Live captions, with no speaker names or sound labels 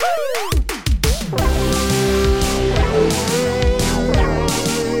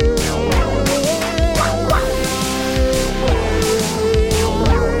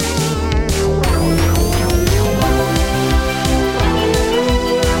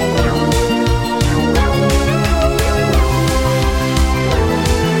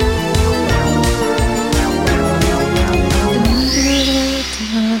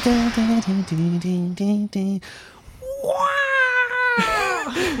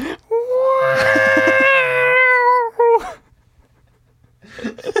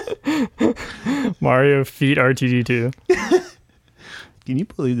Mario feat R2D2. Can you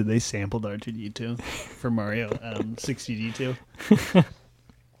believe that they sampled R2D2 for Mario 60D2?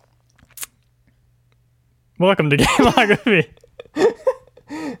 Welcome to Gameography.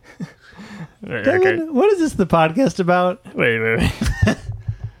 Okay. What is this the podcast about? Wait.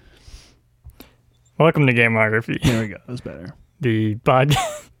 Welcome to Gameography. There we go. That's better. The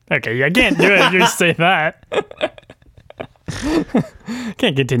podcast. Okay, I can't do it if you just say that.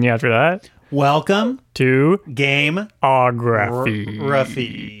 Can't continue after that. Welcome To Gameography.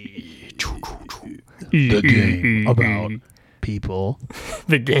 The game about people.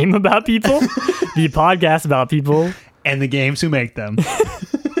 The game about people? The podcast about people? And the games who make them.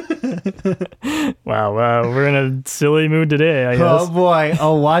 Wow, we're in a silly mood today, I guess. Oh boy.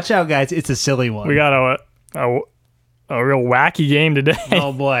 Oh, watch out, guys. It's a silly one. We got a real wacky game today.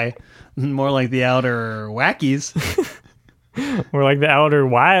 Oh boy. More like the Outer Wackies. We're like the Outer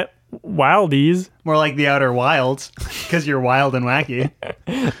Wildies. More like the Outer Wilds. Because you're wild and wacky.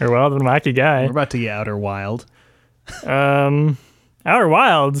 Or wild and wacky guy. We're about to get Outer Wild. Outer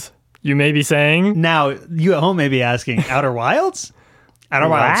Wilds, you may be saying. Now, you at home may be asking, Outer Wilds? Outer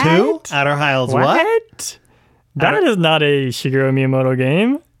Wilds What? 2? Outer Wilds what? That is not a Shigeru Miyamoto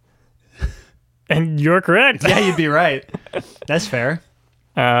game. And you're correct. Yeah, you'd be right. That's fair.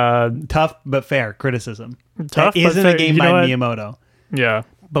 Tough but fair criticism. Tough, That isn't but a fair. game You know by what? Miyamoto. Yeah.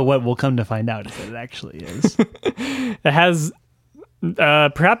 But what we'll come to find out is that it actually is. It has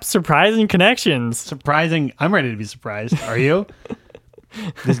perhaps surprising connections. Surprising. I'm ready to be surprised. Are you?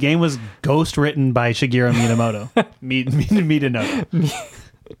 This game was ghost written by Shigeru Miyamoto. Miyamoto.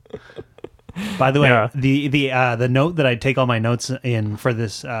 By the way, Yeah. the note that I take all my notes in for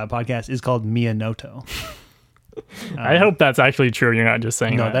this podcast is called Miyamoto. I hope that's actually true. You're not just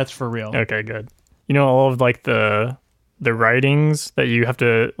saying No, that. that's for real. Okay, good. You know, all of like the writings that you have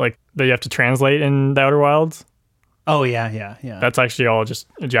to translate in the Outer Wilds. Oh yeah. That's actually all just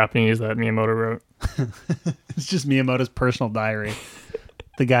Japanese that Miyamoto wrote. It's just Miyamoto's personal diary.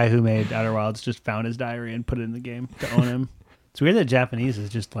 The guy who made Outer Wilds just found his diary and put it in the game to own him. It's weird that Japanese is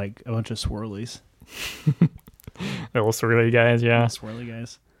just like a bunch of swirlies. Little swirly guys, yeah. Swirly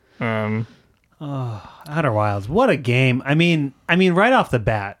guys. Oh, Outer Wilds. What a game. I mean, right off the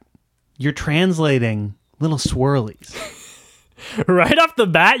bat, you're translating little swirlies. Right off the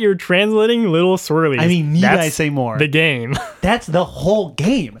bat, you're translating little swirlies. I mean, need That's I say more? the game. That's the whole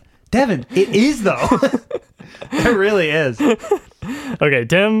game. Devin, it is though. It really is. Okay,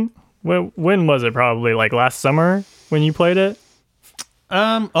 Tim, when was it? Probably like last summer when you played it?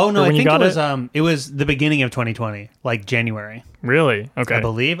 Oh no, Or I when you think got it was the beginning of 2020, like January. Really? Okay. I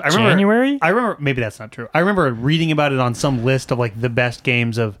believe. I remember January? I remember, maybe that's not true. I remember reading about it on some list of like the best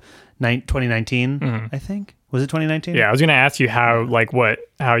games of 2019, I think. Was it 2019? Yeah, I was gonna ask you how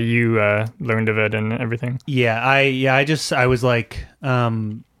you learned of it and everything. Yeah, I was like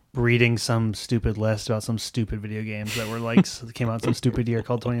reading some stupid list about some stupid video games that were like came out some stupid year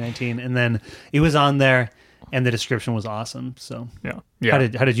called 2019, and then it was on there and the description was awesome. So Yeah. how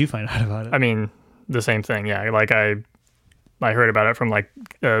did you find out about it? I mean, the same thing. Yeah, like I heard about it from like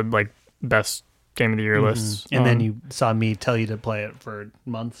best game of the year lists, and then you saw me tell you to play it for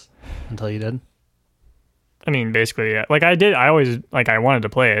months until you did. I mean, basically, yeah. Like I always like I wanted to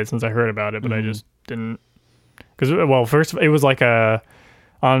play it since I heard about it, but I just didn't. Because first it was like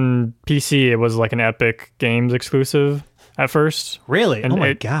on PC, it was like an Epic Games exclusive at first. Really? And oh my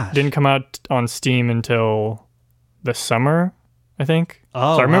it gosh! didn't come out on Steam until the summer, I think.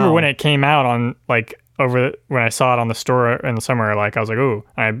 Oh, so I remember wow. when it came out on like when I saw it on the store in the summer, like I was like, ooh,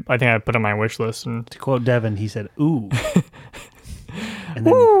 I think I put it on my wish list. And To quote Devin, he said, "Ooh," and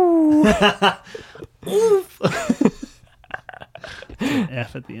then oof.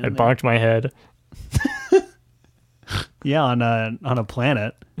 F at the end. I there. bonked my head. Yeah, on a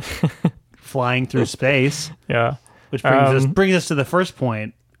planet flying through space, Yeah. which brings us to the first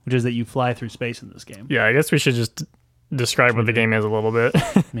point, which is that you fly through space in this game. Yeah, I guess we should just describe what the game is a little bit.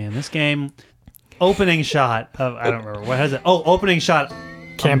 Man, this game, opening shot of I don't remember what has it. Oh, opening shot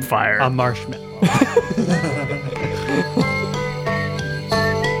Campfire. a marshmallow.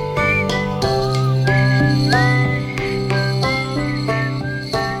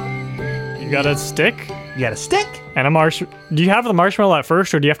 You got a stick You got a stick. and a marshmallow. Do you have the marshmallow at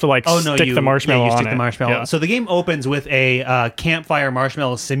first, or do you have to like stick the marshmallow you on stick it? the marshmallow. Yeah. So the game opens with a campfire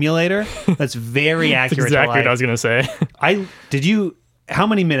marshmallow simulator. That's very That's accurate. exactly to what I life. was gonna say. How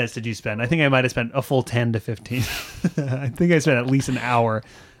many minutes did you spend? I think I might have spent a full 10 to 15. I think I spent at least an hour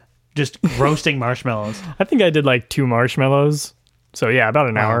just roasting marshmallows. I think I did like 2 marshmallows. So yeah, about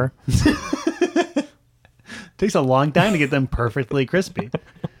an hour. Takes a long time to get them perfectly crispy.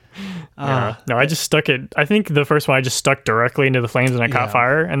 Yeah. No, I just stuck it. I think the first one I just stuck directly into the flames and I caught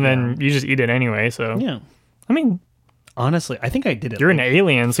fire, and then you just eat it anyway. So Yeah. I mean, Honestly, I think I did it. you're like an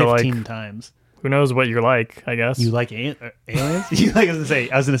alien, so 15 like, times. who knows what you're like? I guess. You like aliens? I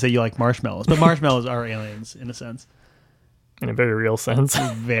was gonna say you like marshmallows, but marshmallows are aliens in a sense, in a very real sense.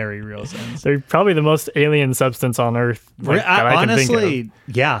 very real sense. They're probably the most alien substance on Earth. Like, that I can think of. Honestly,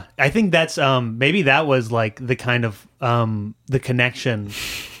 yeah, I think that's maybe that was like the kind of the connection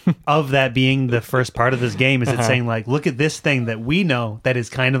of that being the first part of this game. Is it saying like, look at this thing that we know that is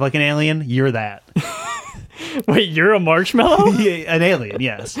kind of like an alien? You're that. Wait, you're a marshmallow? Yeah, an alien,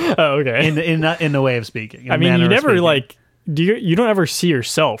 yes. Oh, okay. In a way of speaking. I mean, you never like you don't ever see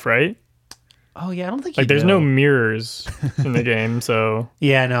yourself, right? Oh yeah, I don't think Like there's no mirrors in the game, so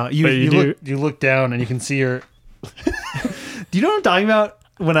yeah, no. You look down and you can see your. Do you know what I'm talking about?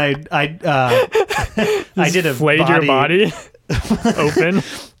 When I did a flayed your body open.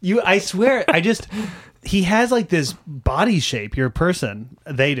 I swear, he has like this body shape. Your person,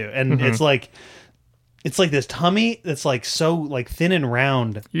 they do, and it's like this tummy that's like so like thin and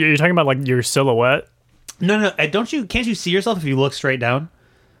round. You're talking about like your silhouette? No. Can't you see yourself if you look straight down?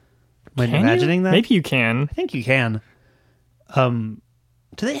 Am I imagining that? Maybe you can. I think you can. How many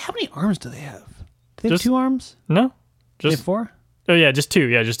arms do they have? Do they have Just 2 arms? No. They have Just 4? Oh yeah, just 2.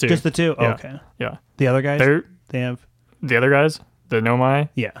 Yeah, just 2. Just the 2? Oh, Yeah. okay. Yeah. The other guys? They have The other guys? The Nomai?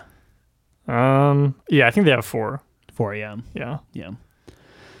 Yeah. Yeah, I think they have 4. 4, yeah. Yeah. Yeah.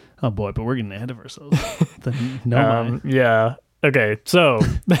 Oh boy, but we're getting ahead of ourselves. No. Yeah. Okay, so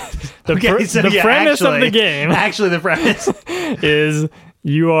the yeah, premise of the game actually the premise is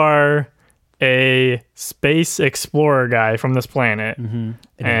you are a space explorer guy from this planet,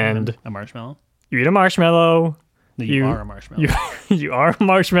 and a marshmallow. you eat a marshmallow. No, you are a marshmallow. You are a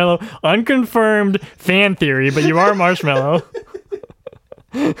marshmallow. Unconfirmed fan theory, but you are a marshmallow.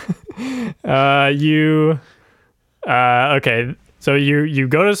 Okay. So you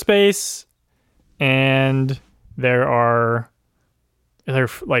go to space, and there are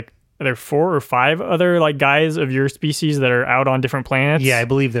 4 or 5 other like guys of your species that are out on different planets. Yeah, I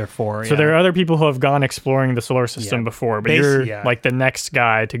believe there are 4. So there are other people who have gone exploring the solar system before, but you're like the next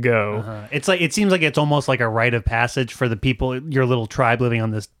guy to go. It's like it seems like it's almost like a rite of passage for the people, your little tribe living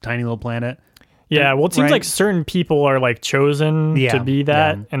on this tiny little planet. Yeah, well, it seems like certain people are like chosen to be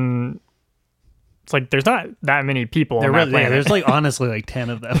that, and it's like there's not that many people on that planet. There's like honestly like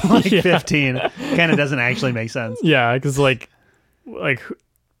 10 of them, like 15. Kind of doesn't actually make sense. Yeah, because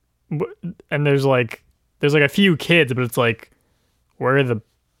and there's like a few kids, but it's like where are the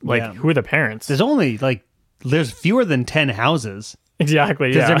who are the parents? There's fewer than 10 houses. Exactly.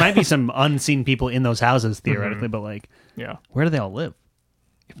 Because there might be some unseen people in those houses theoretically, but where do they all live?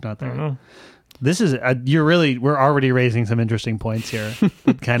 If not there. I don't know. This is we're already raising some interesting points here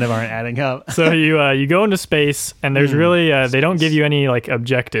that kind of aren't adding up. So you go into space, and there's really they don't give you any like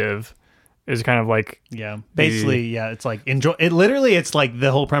objective. Is kind of like basically it's like enjoy it. Literally, it's like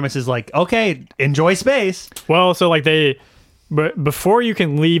the whole premise is like, okay, enjoy space. Well, so like but before you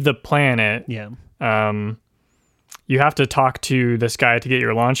can leave the planet, you have to talk to this guy to get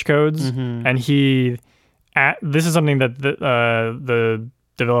your launch codes, and this is something that the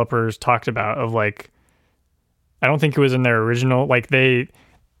developers talked about of like, I don't think it was in their original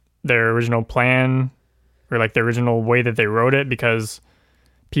their original plan or like the original way that they wrote it, because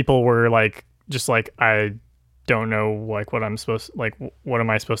people were like just like, I don't know like what I'm supposed what am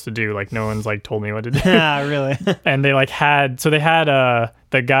I supposed to do, like no one's like told me what to do. Yeah, really. And they had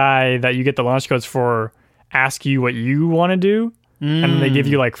the guy that you get the launch codes for ask you what you want to do, and then they give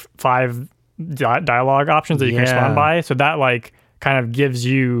you like 5 dialogue options that you can respond by, so that like kind of gives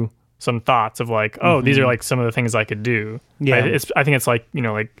you some thoughts of like, these are like some of the things I could do. I think it's like,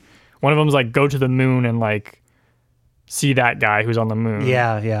 like one of them is like go to the moon and like see that guy who's on the moon.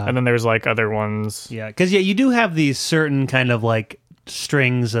 Yeah. And then there's like other ones. Yeah, because you do have these certain kind of like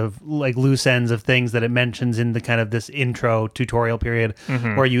strings of like loose ends of things that it mentions in the kind of this intro tutorial period,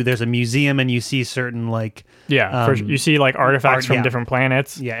 where there's a museum and you see certain like you see like artifacts from different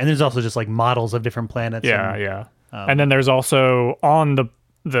planets. Yeah, and there's also just like models of different planets. And then there's also on on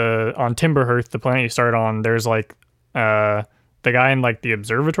Timberhearth, the planet you start on, there's like the guy in like the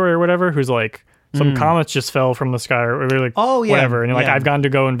observatory or whatever who's like, some comets just fell from the sky, or they're like, whatever, and you're like, I've gone to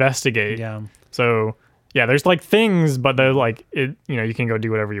go investigate. Yeah. So there's like things, but they're like, you can go do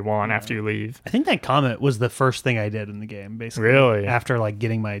whatever you want after you leave. I think that comet was the first thing I did in the game, basically. Really? After like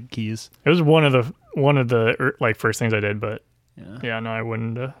getting my keys. It was one of the like first things I did, but no, I went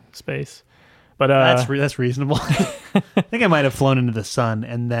into space. But that's reasonable. I think I might have flown into the sun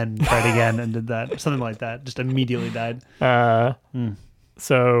and then tried again and did that, something like that. Just immediately died.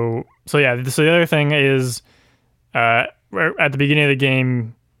 So yeah. So the other thing is, at the beginning of the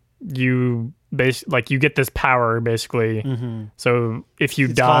game, you you get this power basically. Mm-hmm. So if you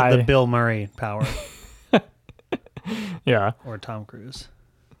It's die, called the Bill Murray power. yeah, Or Tom Cruise.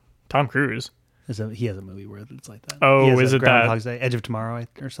 Tom Cruise. He has a movie where it's like that. Oh, He has is a it that? Groundhog's Day, Edge of Tomorrow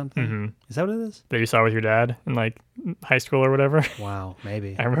or something? Mm-hmm. Is that what it is? That you saw with your dad in like high school or whatever. Wow,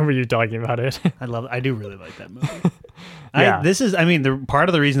 maybe. I remember you talking about it. I do really like that movie. Yeah. The part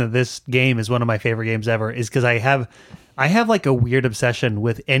of the reason that this game is one of my favorite games ever is because I have like a weird obsession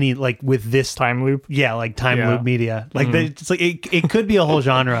with with this Time loop. yeah, like time Yeah. loop media. Like it's like it could be a whole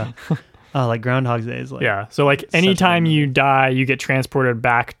genre. Like Groundhog's Day is like Yeah. So like anytime you die, you get transported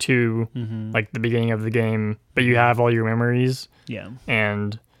back to Mm-hmm. like the beginning of the game, but you have all your memories. yeah.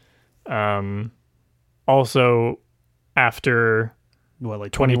 And also after What,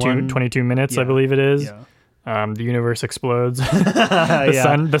 like 22 minutes, I Yeah. believe it is, Yeah. the universe explodes.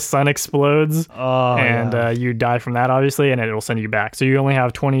 Yeah. The sun explodes. Oh, And yeah. you die from that, obviously, and it'll send you back. So you only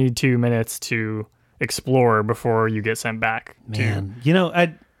have 22 minutes to explore before you get sent back. Man,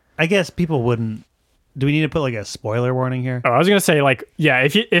 I guess people wouldn't. Do we need to put like a spoiler warning here? I was gonna say, like, yeah,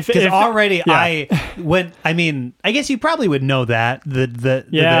 if Because already yeah. I guess you probably would know that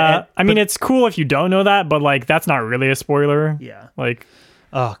I mean, it's cool if you don't know that, but like that's not really a spoiler. yeah. Like,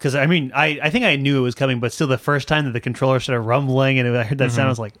 Oh, because I mean, I think I knew it was coming, but still, the first time that the controller started rumbling and I heard that sound, I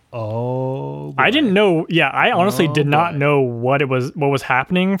was like, oh. I didn't know. Yeah, I honestly Oh, did not boy. know what was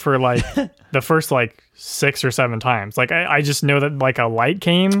happening for like the first like 6 or 7 times. Like I just know that like a light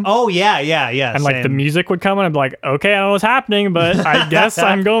came. Oh yeah. And like the same. music would come and I'd be like, okay, I don't know what's happening, but I guess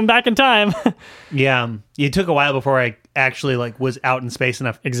I'm going back in time. Yeah, it took a while before I actually like was out in space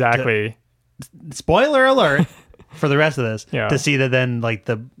enough. Exactly. Spoiler alert for the rest of this. Yeah. To see that then like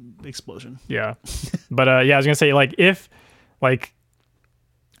the explosion. Yeah. But yeah, I was gonna say like if like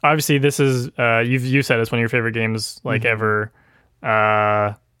obviously this is you said it's one of your favorite games like ever.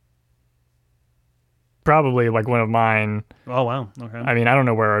 Probably like one of mine. Oh wow. Okay. I mean, I don't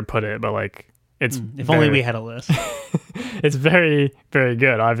know where I'd put it, but like it's If only we had a list. it's very, very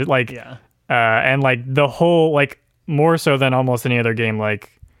good. I've like Yeah. and like the whole like more so than almost any other game,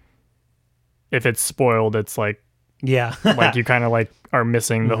 like if it's spoiled, it's like Yeah. like you kind of like are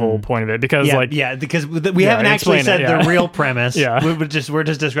missing the whole point of it because Yeah, like yeah, because we haven't actually explain said it, yeah. the real premise. Yeah. we're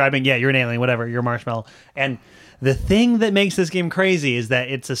just describing. Yeah, you're an alien, whatever. You're a marshmallow, and the thing that makes this game crazy is that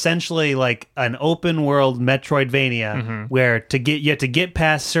it's essentially like an open world Metroidvania, where you have to get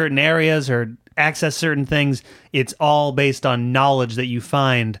past certain areas or access certain things. It's all based on knowledge that you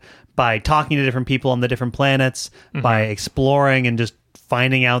find by talking to different people on the different planets, by exploring and just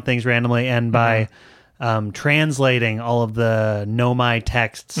finding out things randomly, and by translating all of the Nomai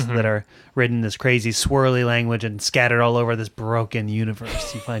texts that are written in this crazy swirly language and scattered all over this broken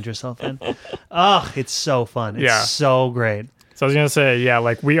universe you find yourself in. Oh, it's so fun. It's so great. So I was gonna say, yeah,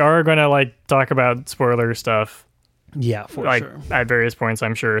 like we are gonna like talk about spoiler stuff Yeah, for like sure. at various points,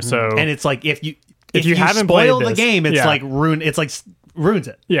 I'm sure. So And it's like if you haven't spoil played the this, game, it's yeah. like ruins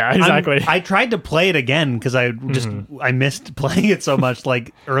it. yeah, exactly. I tried to play it again because I missed playing it so much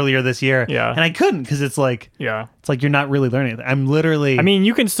like earlier this year. Yeah. And I couldn't because it's like yeah. you're not really learning anything. I'm literally I mean,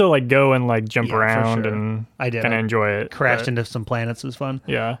 you can still like go and like jump Yeah, for around sure. and I did. kind of enjoy it. crashed but, into some planets. It was fun.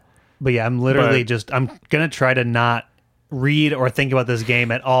 Yeah. But yeah, I'm literally I'm going to try to not read or think about this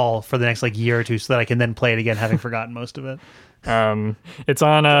game at all for the next like year or two so that I can then play it again having forgotten most of it. It's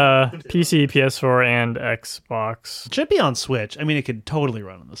on PC, PS4, and Xbox. It should be on Switch. I mean, it could totally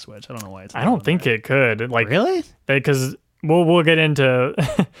run on the Switch. I don't know why it's I not don't on think there. it could. Like Really? because we'll get into.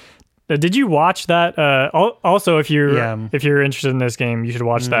 Did you watch that? Also, if you're interested in this game, you should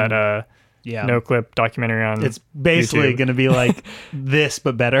watch that Yeah. no clip documentary on. It's basically YouTube. going to be like this,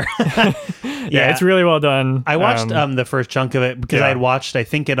 but better. Yeah, it's really well done. I watched the first chunk of it because yeah. I had watched, I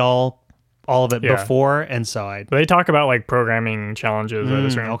think, all of it Yeah. before, and so I. They talk about like programming challenges at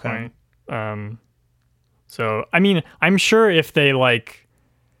a certain okay. point. So I mean, I'm sure if they like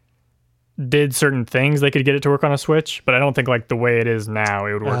did certain things, they could get it to work on a Switch, but I don't think like the way it is now,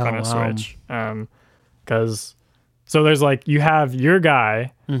 it would work on a Switch. Because so there's like you have your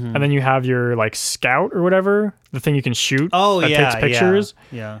guy, and then you have your like scout or whatever, the thing you can shoot. Oh, that yeah, takes pictures.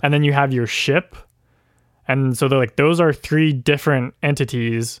 yeah. And then you have your ship, and so they're like those are 3 different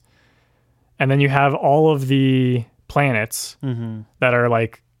entities. And then you have all of the planets that are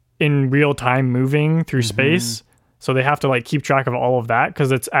like in real time moving through space. So they have to like keep track of all of that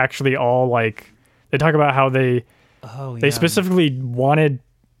because it's actually all like they talk about how they specifically wanted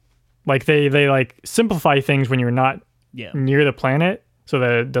like they like simplify things when you're not near the planet so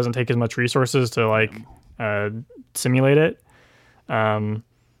that it doesn't take as much resources to like simulate it.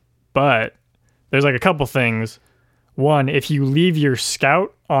 But there's like a couple things. One, if you leave your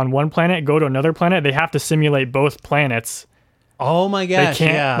scout on one planet, go to another planet, they have to simulate both planets. Oh my gosh! They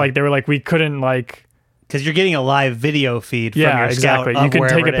can't yeah. like they were like we couldn't like because you're getting a live video feed from yeah your scout exactly. of You can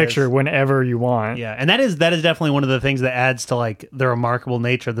take wherever a it picture is. whenever you want. Yeah, and that is definitely one of the things that adds to like the remarkable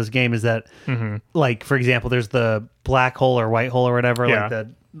nature of this game is that, like for example, there's the black hole or white hole or whatever, Yeah. like the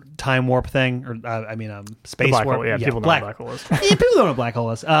time warp thing, or space Black warp. hole, yeah, people know what black hole is. Yeah, people know what a black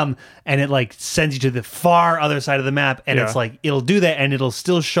hole is. And it like sends you to the far other side of the map, and it's Yeah. like it'll do that, and it'll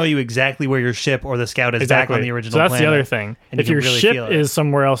still show you exactly where your ship or the scout is back on the original. So that's planet, the other thing. and If you your can really ship feel it. is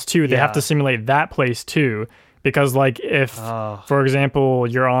somewhere else too, they have Yeah. to simulate that place too. Because like if, for example,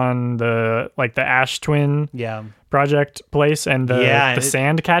 you're on the Ash Twin yeah, project place and the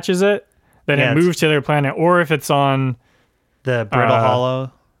sand catches it, then Yeah, it moves to the other planet. Or if it's on the brittle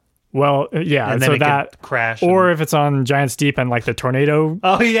hollow, yeah, and then so it that could crash, or if it's on Giant's Deep and like the tornado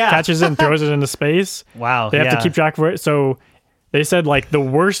oh yeah, catches it and throws it into space. wow, They have to keep track of it. So they said like the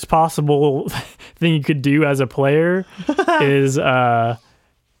worst possible thing you could do as a player is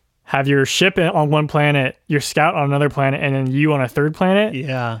have your ship on one planet, your scout on another planet, and then you on a third planet.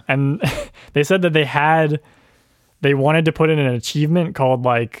 Yeah. And they said that they wanted to put in an achievement called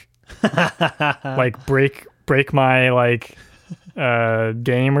like break my like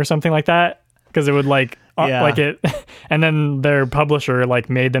game or something like that, because it would like like it, and then their publisher like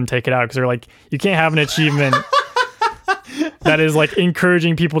made them take it out because they're like, you can't have an achievement that is like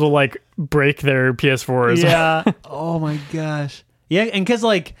encouraging people to like break their PS4s. Yeah. Oh my gosh. Yeah, and because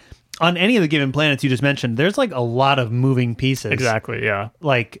like on any of the given planets you just mentioned, there's like a lot of moving pieces. Exactly. Yeah.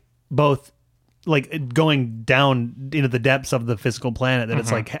 Like both like going down into the depths of the physical planet that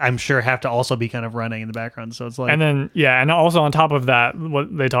it's like I'm sure have to also be kind of running in the background. So it's like, and then and also on top of that,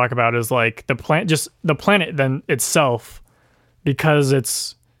 what they talk about is like the planet then itself, because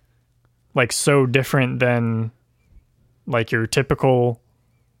it's like so different than like your typical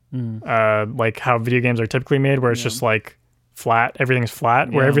like how video games are typically made, where it's just like flat, everything's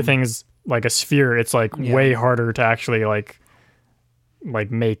flat, where everything's like a sphere. It's like way harder to actually like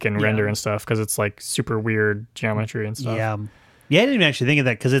make and render and stuff, because it's like super weird geometry and stuff. Yeah, I didn't even actually think of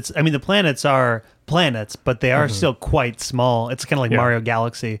that, because it's, I mean, the planets are planets, but they are still quite small. It's kind of like Mario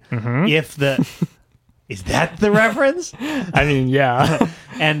Galaxy. If the is that the reference? I mean, yeah.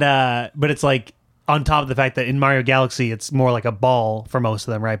 And but it's like on top of the fact that in Mario Galaxy it's more like a ball for most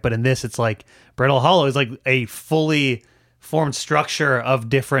of them, right? But in this it's like Brittle Hollow is like a fully formed structure of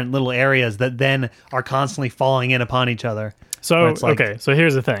different little areas that then are constantly falling in upon each other. So okay, so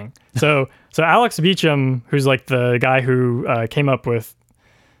here's the thing. So Alex Beecham, who's like the guy who came up with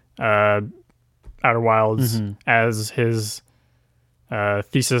Outer Wilds as his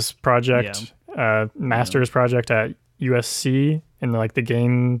thesis project, master's project at USC in like the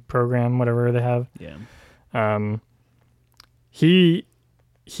game program, whatever they have. Yeah. He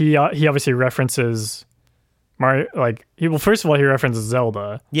obviously references Mario. Like first of all, he references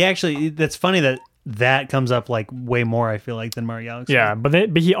Zelda. Yeah, actually, that's funny that comes up like way more, I feel like, than Mario Galaxy. Yeah, but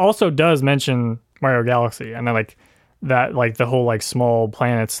he also does mention Mario Galaxy, and then like that, like the whole like small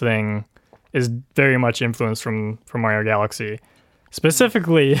planets thing is very much influenced from Mario Galaxy.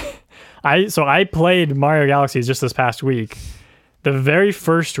 Specifically, I played Mario Galaxy just this past week. The very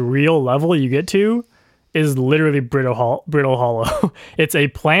first real level you get to is literally Brittle Hollow. It's a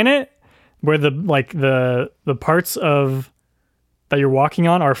planet where the parts of that you're walking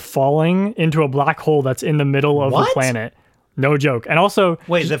on are falling into a black hole that's in the middle of the planet. No joke. And also,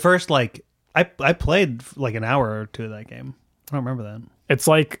 wait, the first like I played like an hour or two of that game. I don't remember that. it's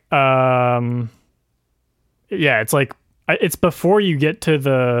like it's like it's before you get to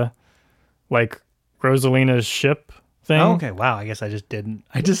the like Rosalina's ship thing. Oh, okay, wow. I guess I just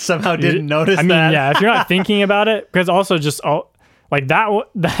somehow didn't notice that. I mean, yeah, if you're not thinking about it, because also just all like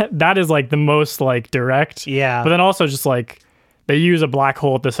that is like the most like direct. Yeah. But then also just like they use a black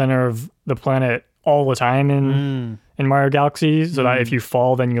hole at the center of the planet all the time in Mario Galaxy, so that if you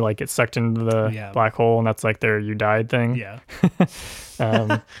fall, then you like get sucked into the black hole, and that's like their you died thing. Yeah.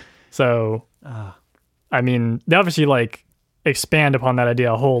 So, I mean, they obviously like expand upon that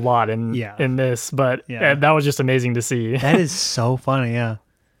idea a whole lot in this, but that was just amazing to see. That is so funny. Yeah.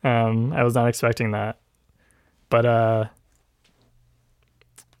 I was not expecting that, but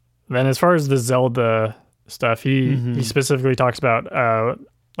then as far as the Zelda stuff, he specifically talks about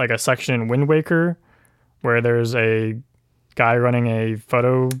like a section in Wind Waker where there's a guy running a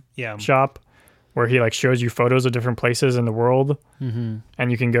photo shop where he like shows you photos of different places in the world, and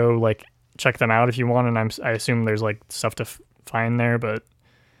you can go like check them out if you want. And I assume there's like stuff to find there, but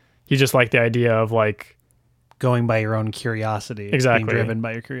he just liked the idea of like going by your own curiosity. Exactly. Being driven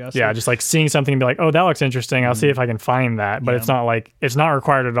by your curiosity. Yeah, just like seeing something and be like, oh, that looks interesting. I'll see if I can find that. But it's not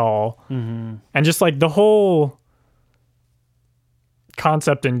required at all. Mm-hmm. And just like the whole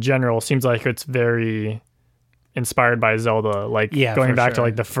concept in general seems like it's very inspired by Zelda. Like going back to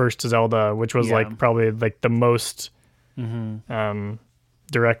like the first Zelda, which was like probably like the most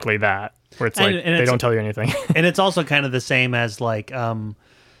directly that, where it's like they don't tell you anything. And it's also kind of the same as like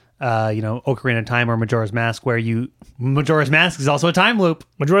Ocarina of Time or Majora's Mask, where Majora's Mask is also a time loop.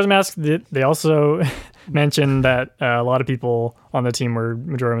 Majora's Mask, they also mentioned that a lot of people on the team were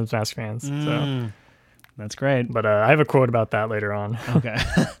Majora's Mask fans. So that's great. But I have a quote about that later on. Okay.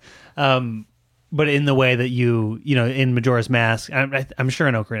 But in the way that in Majora's Mask, I'm sure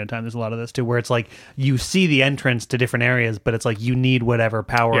in Ocarina of Time there's a lot of this too, where it's like you see the entrance to different areas, but it's like you need whatever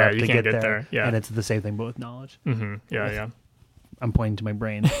power up to get there. Yeah. And it's the same thing, but with knowledge. Mm-hmm. Yeah. I'm pointing to my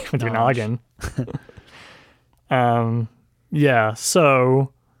brain. With your noggin. Yeah.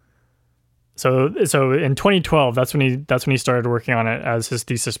 So in 2012, that's when he started working on it as his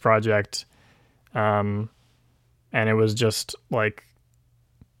thesis project. And it was just like,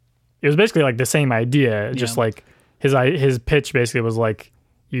 it was basically like the same idea, just like his pitch basically was like,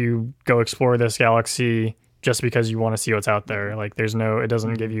 you go explore this galaxy just because you want to see what's out there. Like it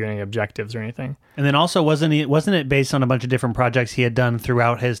doesn't give you any objectives or anything. And then also wasn't it based on a bunch of different projects he had done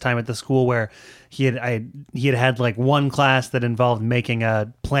throughout his time at the school, where he had like one class that involved making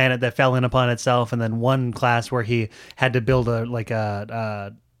a planet that fell in upon itself, and then one class where he had to build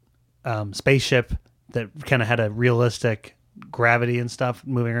a spaceship that kind of had a realistic gravity and stuff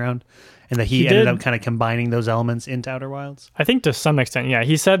moving around, and that he ended up kind of combining those elements into Outer Wilds. I think to some extent, yeah.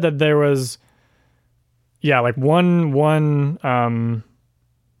 He said that there was, like one.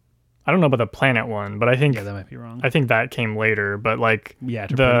 I don't know about the planet one, but I think that might be wrong. I think that came later, but like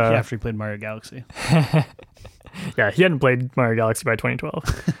after he played Mario Galaxy. Yeah, he hadn't played Mario Galaxy by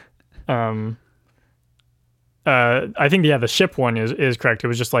 2012. I think the ship one is correct. It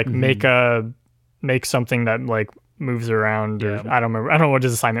was just like make something that like moves around. Or, I don't remember. I don't know what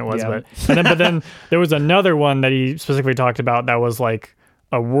his assignment was, but then there was another one that he specifically talked about that was like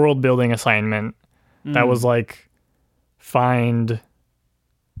a world building assignment that was like find.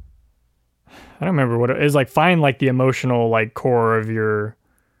 I don't remember what it is. Like find like the emotional like core of your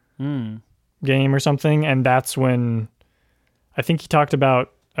game or something, and that's when I think he talked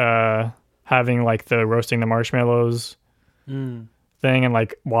about having like the roasting the marshmallows thing and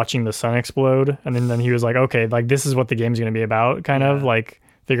like watching the sun explode, and then he was like, okay, like this is what the game's going to be about, kind of like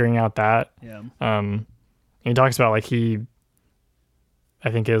figuring out that. And he talks about like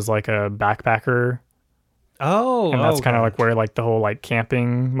I think is like a backpacker. And that's kind of like where like the whole like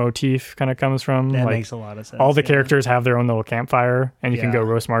camping motif kind of comes from. That like, makes a lot of sense. All the characters have their own little campfire, and you can go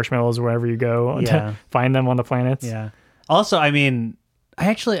roast marshmallows wherever you go to find them on the planets. Yeah. Also, I mean,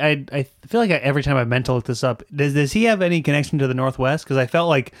 I feel like every time I've meant to look this up, does he have any connection to the Northwest? Because I felt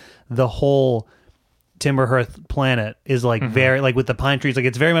like the whole Timberhearth planet is like very like with the pine trees, like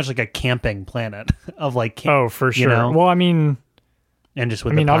it's very much like a camping planet of like for sure. Well, I mean, and just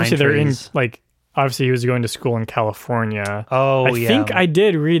with the pine obviously trees. they're in like. Obviously, he was going to school in California. I think I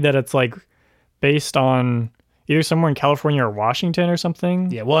did read that it's like based on either somewhere in California or Washington or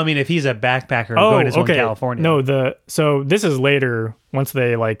something. Yeah, well, I mean, if he's a backpacker going to school in California. No, so this is later, once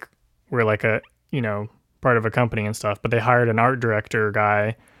they like were like a, part of a company and stuff, but they hired an art director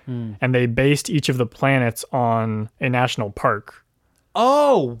guy and they based each of the planets on a national park.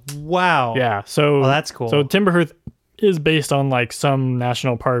 Oh, wow. Yeah, so that's cool. So Timberhearth is based on like some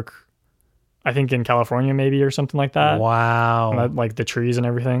national park, I think in California maybe or something like that. Wow. Like the trees and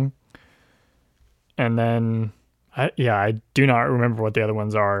everything. And then, I do not remember what the other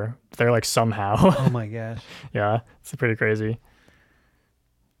ones are. They're like somehow. Oh my gosh. Yeah, it's pretty crazy.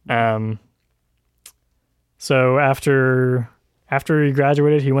 So after he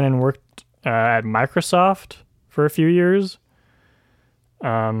graduated, he went and worked at Microsoft for a few years.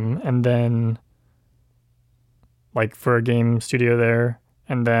 And then like for a game studio there.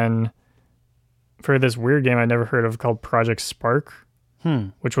 And then for this weird game I'd never heard of called Project Spark,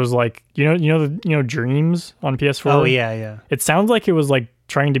 which was like Dreams on PS4. Oh yeah. It sounds like it was like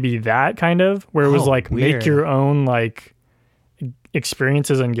trying to be that kind of where it was like weird. Make your own like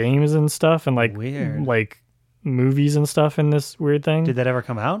experiences and games and stuff and like weird. Like movies and stuff in this weird thing. Did that ever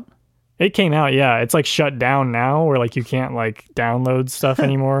come out? It came out, yeah. It's like shut down now, where like you can't like download stuff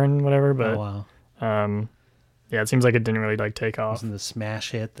anymore and whatever. But wow. Yeah, it seems like it didn't really like take off. Wasn't the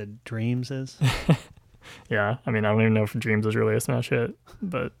smash hit that Dreams is? Yeah, I mean, I don't even know if Dreams was really a smash hit,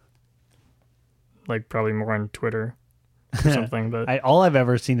 but like probably more on Twitter. or something. But all I've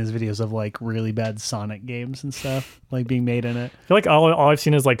ever seen is videos of like really bad Sonic games and stuff like being made in it. I feel like all I've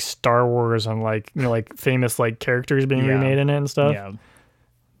seen is like Star Wars and like like famous like characters being remade in it and stuff. Yeah.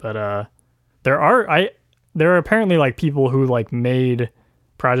 But there are apparently like people who like made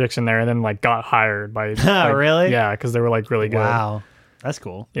projects in there and then like got hired by like, really? Yeah, because they were like really good. Wow, that's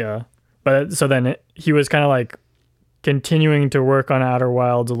cool. Yeah, but so then he was kind of like continuing to work on Outer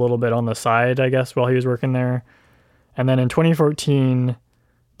Wilds a little bit on the side, I guess, while he was working there. And then in 2014,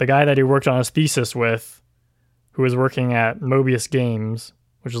 the guy that he worked on his thesis with, who was working at Mobius Games,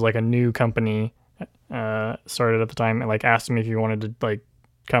 which is like a new company, started at the time, and like asked him if he wanted to like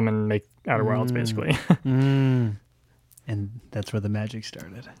come and make Outer Wilds, basically. And that's where the magic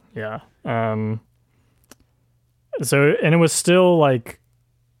started. Yeah. So, and it was still like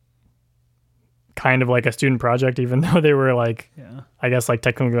kind of like a student project, even though they were like, I guess like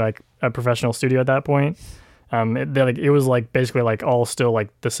technically like a professional studio at that point. It was like basically like all still like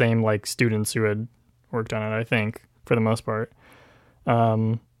the same like students who had worked on it, I think, for the most part.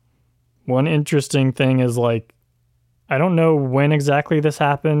 One interesting thing is like, I don't know when exactly this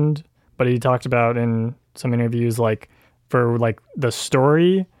happened, but he talked about in some interviews like for like the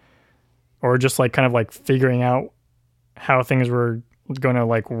story or just like kind of like figuring out how things were going to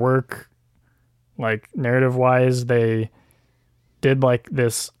like work like narrative wise, they did like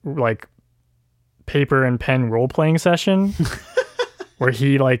this like paper and pen role playing session where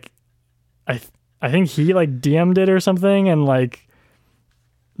he like I think he like DM'd it or something, and like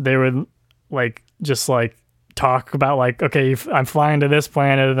they would like just like talk about like, okay, I'm flying to this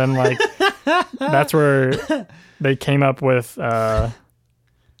planet, and then like that's where they came up with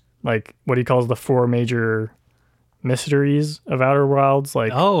like what he calls the 4 major mysteries of Outer Wilds,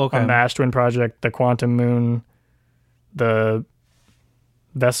 like the Ash Twin Project, the Quantum Moon, the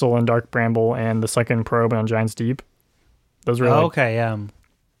Vessel and Dark Bramble, and the Sunken Probe on Giant's Deep. Those were to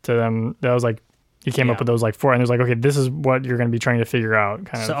them, that was like he came up with those like 4, and he was like, okay, this is what you're going to be trying to figure out.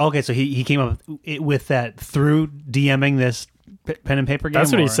 So he came up with that through DMing this pen and paper game.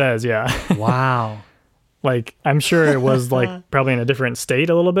 That's what he says. Yeah. Wow. Like I'm sure it was like probably in a different state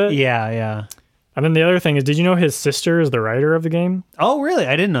a little bit. Yeah. And then the other thing is, did you know his sister is the writer of the game? Oh, really?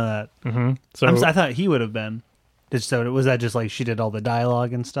 I didn't know that. Mm-hmm. So I thought he would have been. So was that just like she did all the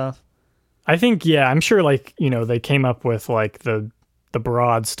dialogue and stuff? I think, yeah, I'm sure like, they came up with like the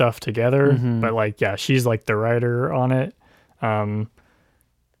broad stuff together, but like, yeah, she's like the writer on it,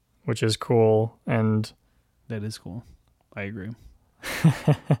 which is cool. And that is cool. I agree.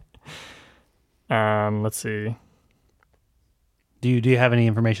 Let's see. Do you have any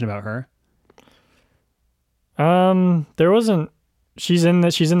information about her? There wasn't. She's in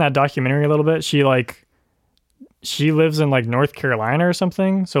that documentary a little bit. She lives in like North Carolina or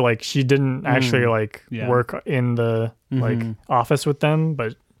something. So like she didn't actually work in the like office with them,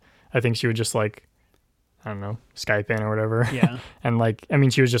 but I think she would just like, I don't know, Skype in or whatever. Yeah. And like, I mean,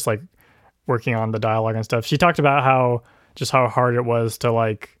 she was just like working on the dialogue and stuff. She talked about how hard it was to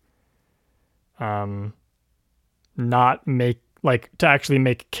like, not make like to actually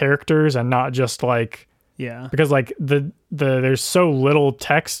make characters and not just like, because like there's so little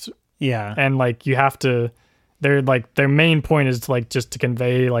text, and like you have to, their main point is to like just to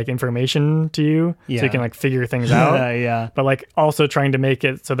convey like information to you, so you can like figure things out. But like also trying to make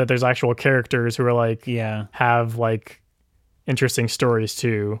it so that there's actual characters who are like have like interesting stories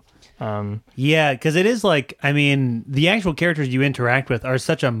too. Because it is like, I mean, the actual characters you interact with are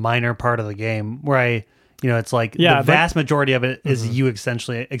such a minor part of the game where it's like the vast majority of it is you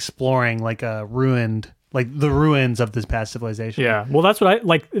essentially exploring like a ruined, like the ruins of this past civilization. Yeah. Well, that's what I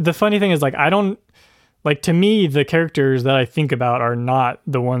like. The funny thing is like, I don't like, to me, the characters that I think about are not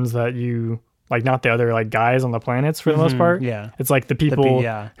the ones that you like, not the other like guys on the planets for the most part. Yeah. It's like the people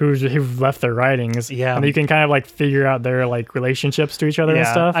who've left their writings. Yeah. And you can kind of like figure out their like relationships to each other and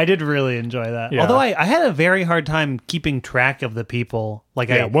stuff. I did really enjoy that. Yeah. Although I had a very hard time keeping track of the people. Like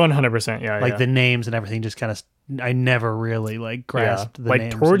 100%. Yeah. Like the names and everything just kind of, I never really like grasped the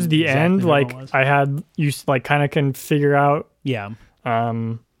names. Like towards the end, like I had, you like kind of can figure out. Yeah.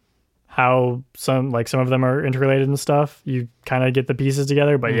 How some of them are interrelated and stuff. You kind of get the pieces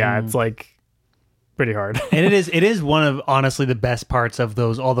together, but it's like pretty hard. And it is one of honestly the best parts of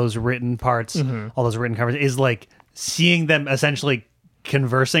all those written parts, all those written covers, is like seeing them essentially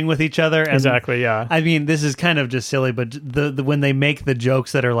conversing with each other. And, exactly. Yeah. I mean, this is kind of just silly, but the when they make the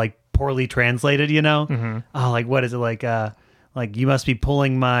jokes that are like poorly translated, oh, like what is it like you must be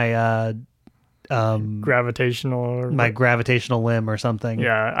pulling my gravitational limb or something.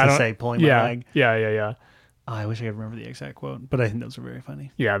 Yeah, I don't say pulling my leg. Yeah. Oh, I wish I could remember the exact quote, but I think those are very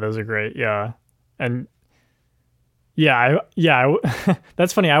funny. Yeah, those are great. Yeah, and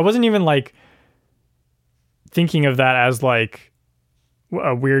That's funny. I wasn't even like thinking of that as like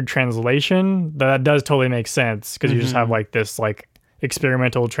a weird translation. That does totally make sense because you just have like this like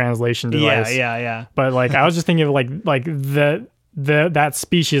experimental translation device. Yeah. But like I was just thinking of like that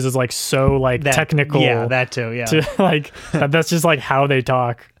species is like so like technical. Yeah, that too. Yeah. To like that's just like how they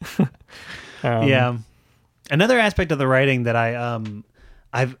talk. Yeah. Another aspect of the writing that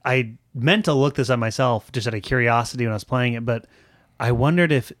I meant to look this up myself just out of curiosity when I was playing it, but I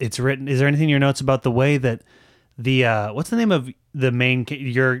wondered if it's written. Is there anything in your notes about the way that the what's the name of the main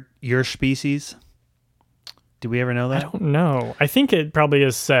your species? Did we ever know that? I don't know. I think it probably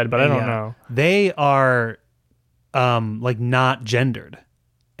is said, but I don't know. They are like not gendered.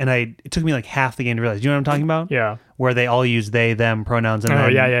 And it took me like half the game to realize. You know what I'm talking about? Yeah. Where they all use they, them pronouns, and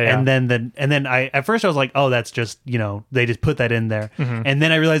then I at first I was like, oh, that's just they just put that in there, and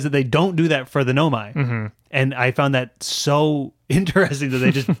then I realized that they don't do that for the Nomai, and I found that so interesting that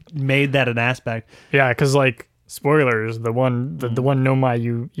they just made that an aspect. Yeah, because like spoilers, the one Nomai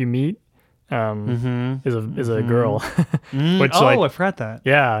you meet is a girl, which I forgot that.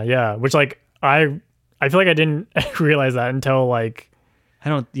 Yeah, which like I feel like I didn't realize that until like.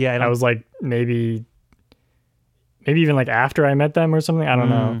 I was like maybe even like after I met them or something. I don't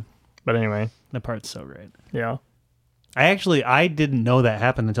know. But anyway. That part's so great. Yeah. I didn't know that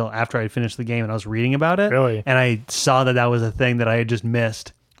happened until after I finished the game and I was reading about it. Really? And I saw that was a thing that I had just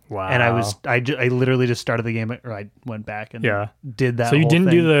missed. Wow. And I literally just started the game, or I went back and did that. So you didn't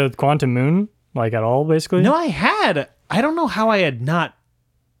thing. do the Quantum Moon like at all, basically? No, I had. I don't know how I had not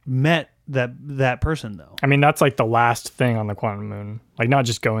met that person though. I mean, that's like the last thing on the Quantum Moon. Like not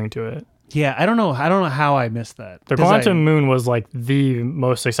just going to it. Yeah, I don't know how I missed that. The Quantum Moon was like the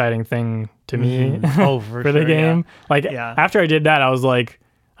most exciting thing to me for the game. Yeah. Like after I did that, I was like,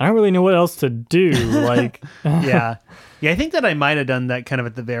 I don't really know what else to do. Like yeah, I think that I might have done that kind of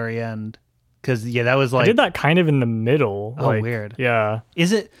at the very end because that was like I did that kind of in the middle. Oh, like, weird. Yeah.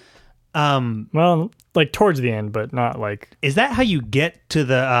 Is it? Well, like towards the end, but not like. Is that how you get to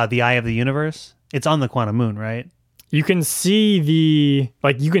the Eye of the Universe? It's on the Quantum Moon, right? You can see the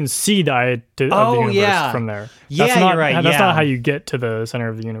Eye of the Universe from there. Yeah, you're right. That's not how you get to the center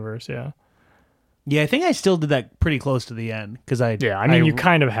of the universe. Yeah. Yeah, I think I still did that pretty close to the end because you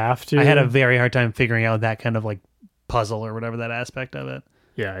kind of have to. I had a very hard time figuring out that kind of like puzzle or whatever that aspect of it.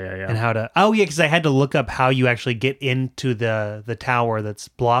 Yeah. And how to? Oh yeah, because I had to look up how you actually get into the tower that's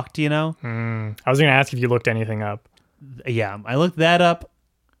blocked. I was going to ask if you looked anything up. Yeah, I looked that up.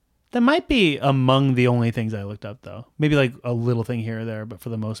 That might be among the only things I looked up, though. Maybe like a little thing here or there, but for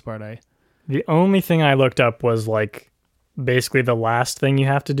the most part, The only thing I looked up was like basically the last thing you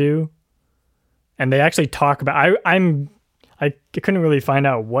have to do, and they actually talk about. I couldn't really find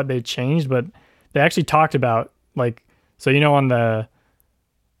out what they changed, but they actually talked about like on the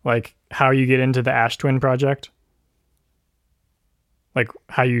like how you get into the Ash Twin project, like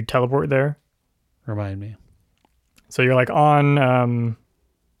how you teleport there. Remind me. So you're like on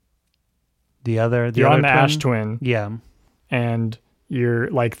you're on the twin? Ash Twin. Yeah. And you're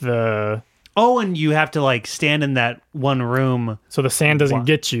like the... Oh, and you have to like stand in that one room. So the sand doesn't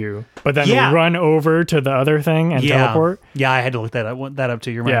get you, but then run over to the other thing and teleport. Yeah, I had to look that up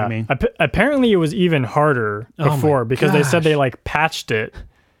too. You're reminding me. Apparently it was even harder before because they said they like patched it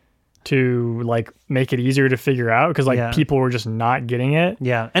to like make it easier to figure out because like people were just not getting it.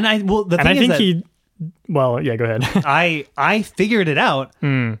 Yeah. And go ahead. I figured it out,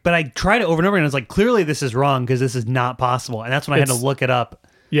 but I tried it over and over and I was like, clearly this is wrong because this is not possible. And that's when I had to look it up.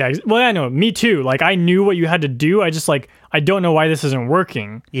 Yeah. Well, I know. Me too. Like I knew what you had to do. I just like, I don't know why this isn't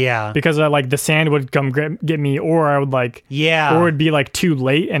working. Yeah. Because like the sand would come get me or I would like, or it would be like too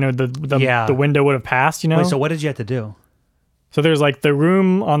late and the window would have passed, Wait, so what did you have to do? So there's like the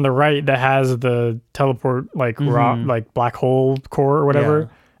room on the right that has the teleport like rock, like black hole core or whatever. Yeah.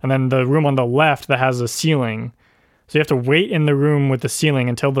 And then the room on the left that has a ceiling. So you have to wait in the room with the ceiling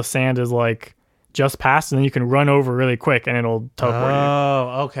until the sand is like just past, and then you can run over really quick and it'll teleport you.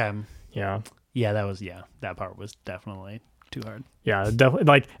 Oh, okay. Yeah. Yeah, that part was definitely too hard. Yeah, definitely.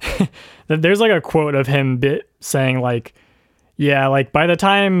 Like, there's like a quote of him saying like, yeah, like by the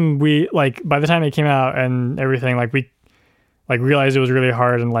time it came out and everything, like we like realized it was really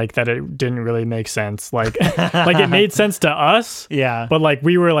hard and like that it didn't really make sense. Like, like it made sense to us. Yeah. But like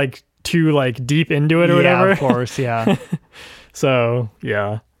we were like too like deep into it or whatever. Yeah, of course. Yeah. So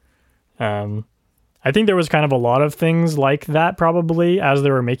yeah. I think there was kind of a lot of things like that probably as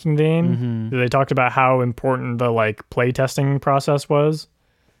they were making the game. They talked about how important the like play testing process was,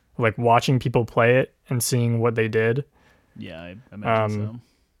 like watching people play it and seeing what they did. Yeah, I imagine so.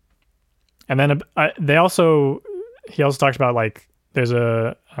 And then they also he also talked about like there's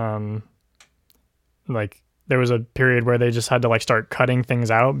a like there was a period where they just had to like start cutting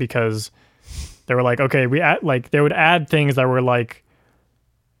things out because they were like, okay, they would add things that were like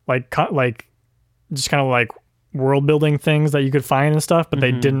just kind of like world building things that you could find and stuff, but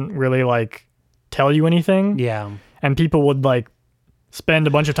they didn't really like tell you anything. Yeah. And people would like spend a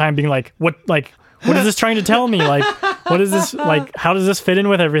bunch of time being like, what is this trying to tell me? Like, what is this? Like, how does this fit in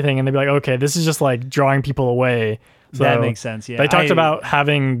with everything? And they'd be like, okay, this is just like drawing people away. So that makes sense. Yeah. They talked about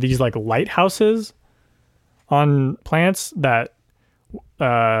having these like lighthouses on planets that,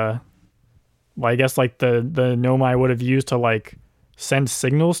 I guess like the Nomai would have used to like send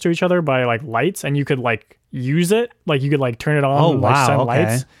signals to each other by like lights, and you could like use it, like you could like turn it on and like send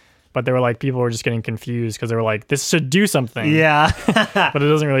lights. But they were like, people were just getting confused because they were like, this should do something. Yeah. But it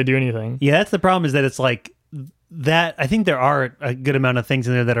doesn't really do anything. Yeah, that's the problem, is that it's like that. I think there are a good amount of things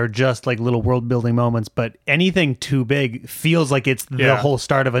in there that are just like little world building moments, but anything too big feels like it's the whole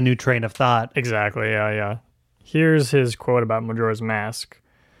start of a new train of thought. Exactly. Yeah. Here's his quote about Majora's Mask.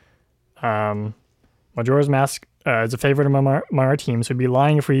 Majora's Mask is a favorite among our teams. We'd be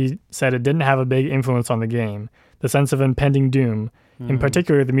lying if we said it didn't have a big influence on the game. The sense of impending doom. In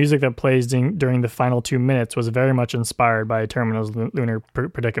particular, the music that plays during the final 2 minutes was very much inspired by Termina's lunar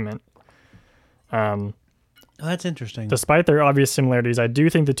predicament. Oh, that's interesting. Despite their obvious similarities, I do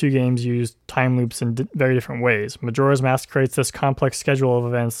think the two games use time loops in very different ways. Majora's Mask creates this complex schedule of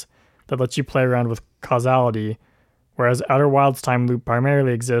events that lets you play around with causality, whereas Outer Wilds' time loop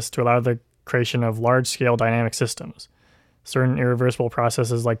primarily exists to allow the creation of large-scale dynamic systems. Certain irreversible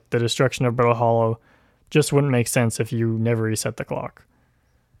processes like the destruction of Brittle Hollow just wouldn't make sense if you never reset the clock.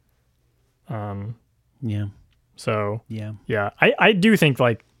 Yeah. So yeah. I do think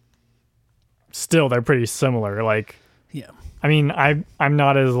like still they're pretty similar. Like, yeah. I mean, I'm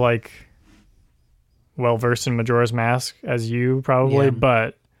not as like well versed in Majora's Mask as you probably,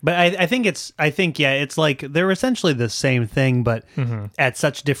 but I think it's like they're essentially the same thing, but at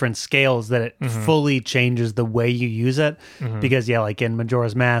such different scales that it fully changes the way you use it. Because like in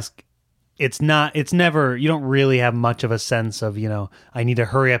Majora's Mask, you don't really have much of a sense of, I need to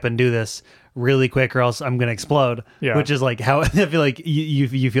hurry up and do this really quick or else I'm going to explode, which is like how I feel like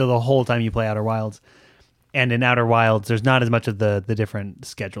you feel the whole time you play Outer Wilds. And in Outer Wilds, there's not as much of the different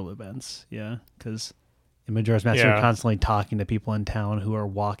scheduled events. Yeah. Because in Majora's Mask, you're constantly talking to people in town who are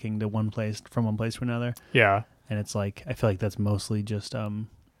walking to from one place to another. Yeah. And it's like, I feel like that's mostly just,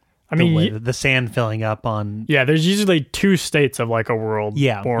 the sand filling up on. Yeah, there's usually two states of like a world,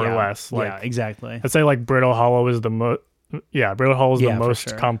 more or less. Like, yeah, exactly. I'd say like Brittle Hollow is the most. Yeah, Brittle Hollow is the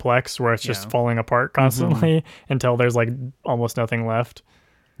most complex, where it's just falling apart constantly until there's like almost nothing left.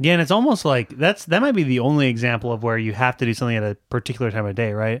 Yeah, and it's almost like that might be the only example of where you have to do something at a particular time of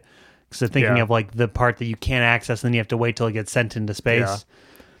day, right? Because thinking of like the part that you can't access, and then you have to wait till it gets sent into space.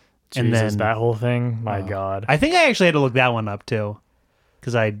 Yeah. And then that whole thing, my God. I think I actually had to look that one up too,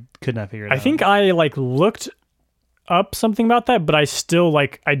 because I could not figure it out. I think I like looked up something about that, but I still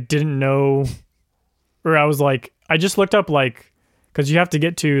like I didn't know, or I was like I just looked up like because you have to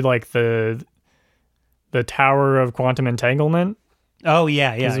get to like the Tower of Quantum Entanglement. Oh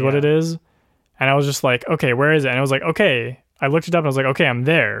yeah, is what it is. And I was just like, okay, where is it? And I was like, okay. I looked it up and I was like, okay, I'm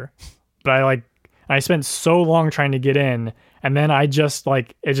there. But I spent so long trying to get in, and then I just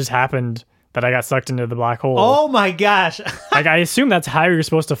like it just happened that I got sucked into the black hole. Oh my gosh. Like I assume that's how you're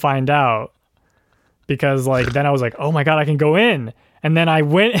supposed to find out. Because like then I was like, oh my God, I can go in. And then I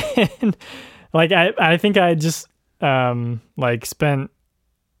went in. Like I think I just like spent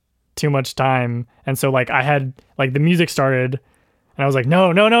too much time. And so like I had like the music started and I was like, no.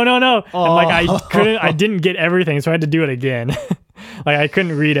 And like I didn't get everything, so I had to do it again. Like I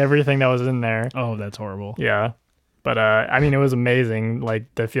couldn't read everything that was in there. Oh, that's horrible. Yeah. But I mean, it was amazing,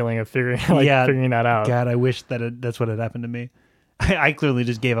 like the feeling of figuring that out. God, I wish that's what had happened to me. I clearly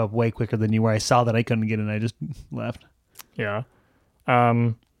just gave up way quicker than you, where I saw that I couldn't get in, I just left. Yeah.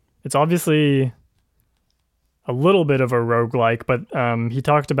 It's obviously a little bit of a roguelike, but he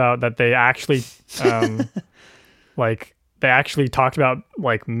talked about that they actually talked about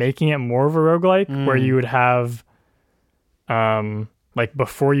like making it more of a roguelike, where you would have like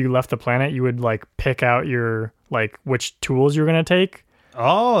before you left the planet, you would like pick out your like which tools you're gonna take.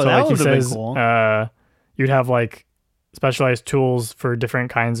 Oh, so, that like, would have been cool. You'd have like specialized tools for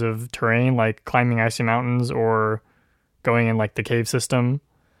different kinds of terrain, like climbing icy mountains or going in like the cave system.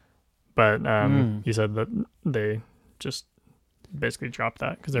 But you said that they just basically dropped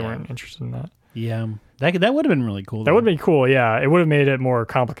that because they weren't interested in that. Yeah, that would have been really cool. That would be cool. Yeah, it would have made it more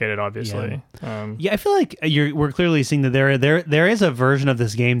complicated, obviously. Yeah, I feel like we're clearly seeing that there is a version of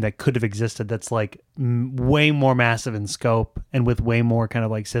this game that could have existed that's like way more massive in scope and with way more kind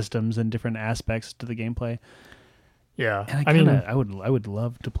of like systems and different aspects to the gameplay. Yeah, And I would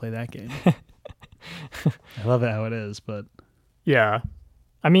love to play that game. I love it how it is, but yeah,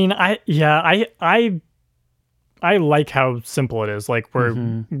 I mean, I like how simple it is. Like where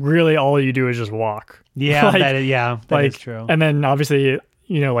really all you do is just walk. Yeah, like, that is true. And then obviously,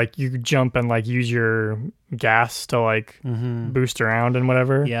 like you jump and like use your gas to like boost around and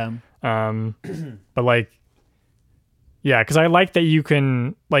whatever. Yeah. But like, yeah, because I like that you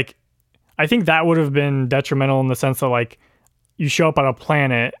can like, I think that would have been detrimental in the sense that like you show up on a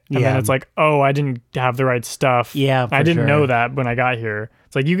planet and then it's like, oh, I didn't have the right stuff. Yeah, I didn't know that when I got here.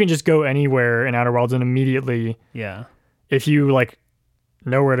 It's like you can just go anywhere in Outer Worlds and immediately, if you like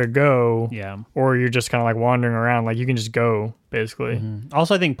know where to go, or you're just kind of like wandering around, like you can just go basically.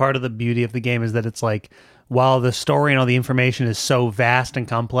 Also, I think part of the beauty of the game is that it's like, while the story and all the information is so vast and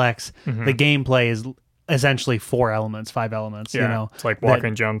complex, the gameplay is essentially 5 elements, it's like walk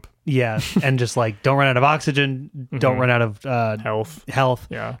and jump. And just like don't run out of oxygen, don't run out of health,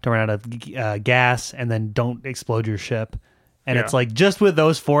 don't run out of gas, and then don't explode your ship. And it's like just with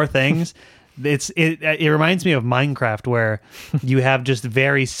those 4 things, it reminds me of Minecraft, where you have just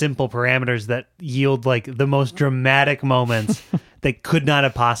very simple parameters that yield like the most dramatic moments that could not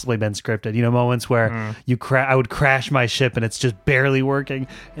have possibly been scripted. Moments where I would crash my ship and it's just barely working,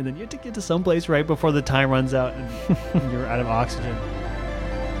 and then you have to get to someplace right before the time runs out and you're out of oxygen.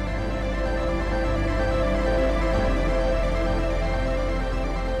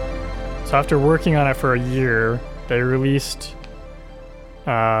 So after working on it for a year, they released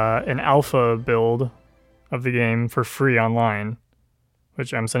an alpha build of the game for free online,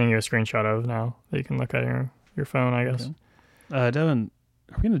 which I'm sending you a screenshot of now that you can look at your phone, I guess. Okay. Devin,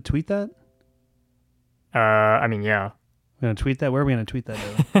 are we going to tweet that? I mean, yeah. We're going to tweet that? Where are we going to tweet that,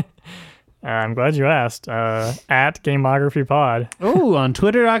 Devin? I'm glad you asked. At GameographyPod. Oh, on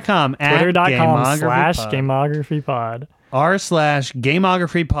Twitter.com. Twitter.com/GameographyPod.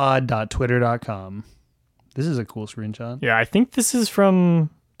 r/GameographyPod.twitter.com. This is a cool screenshot. Yeah, I think this is from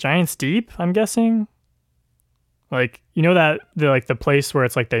Giants Deep, I'm guessing. Like, the place where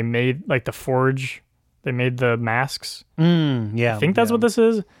it's like they made like the forge, they made the masks. Yeah. I think that's what this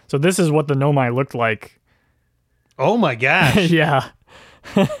is. So this is what the Nomai looked like. Oh my gosh. Yeah.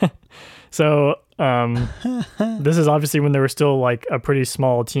 So this is obviously when they were still like a pretty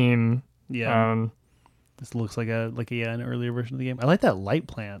small team. Yeah. This looks like an earlier version of the game. I like that light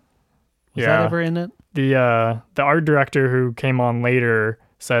plant. Was that ever in it? The art director who came on later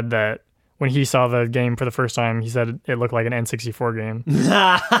said that when he saw the game for the first time, he said it looked like an N64 game.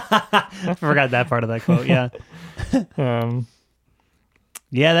 I forgot that part of that quote. Yeah.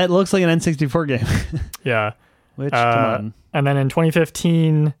 Yeah, that looks like an N64 game. Yeah. Which, come on. And then in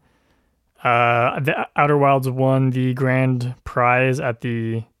 2015, the Outer Wilds won the grand prize at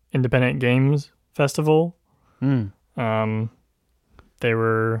the Independent Games Festival. They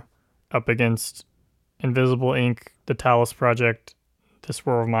were up against Invisible Inc., The Talos Project, This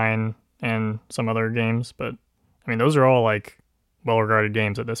War of Mine, and some other games. But, I mean, those are all, like, well-regarded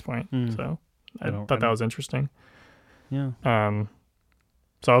games at this point. So I thought that was interesting. Yeah.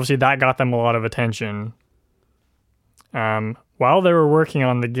 So obviously that got them a lot of attention. While they were working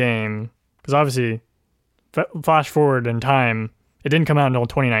on the game, because obviously, flash forward in time, it didn't come out until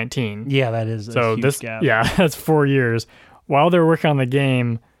 2019. Yeah, that is a huge gap. Yeah, that's 4 years. While they were working on the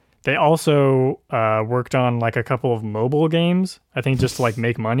game, they also worked on like a couple of mobile games, I think just to like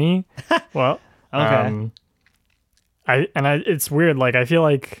make money. Well, okay. It's weird. Like I feel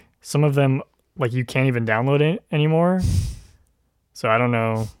like some of them like you can't even download it anymore. So I don't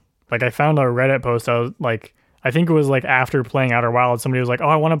know. Like I found a Reddit post. I was like, I think it was like after playing Outer Wilds, somebody was like, "Oh,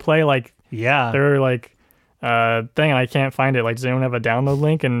 I want to play like their like thing," and I can't find it. Like, does anyone have a download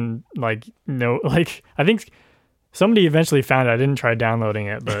link? And like, no, like I think somebody eventually found it. I didn't try downloading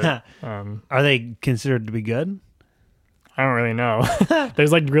it, but are they considered to be good? I don't really know.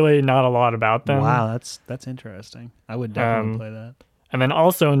 There's like really not a lot about them. Wow, that's interesting. I would definitely play that. And then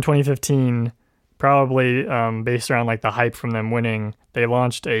also in 2015, probably based around like the hype from them winning, they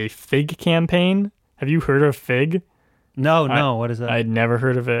launched a Fig campaign. Have you heard of Fig? No. What is that? I'd never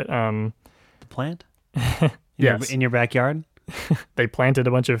heard of it. The plant? Yes. In your backyard? They planted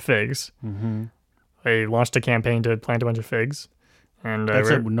a bunch of figs. Mm-hmm. They launched a campaign to plant a bunch of figs. And that's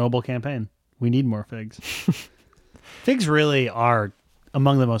a noble campaign. We need more figs. Figs really are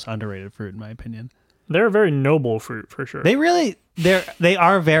among the most underrated fruit, in my opinion. They're a very noble fruit, for sure. They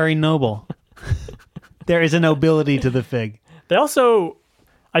are very noble. There is a nobility to the fig. They also,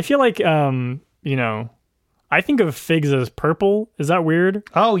 I feel like, you know, I think of figs as purple. Is that weird?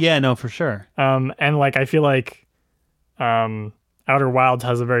 Oh yeah, no, for sure. And like I feel like, Outer Wilds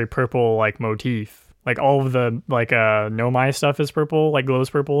has a very purple like motif. Like all of the like Nomai stuff is purple, like glows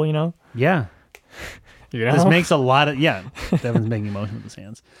purple. You know. Yeah. You know? This makes a lot of Devin's making emotion with his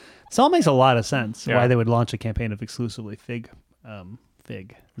hands. This all makes a lot of sense. Yeah. Why they would launch a campaign of exclusively figs.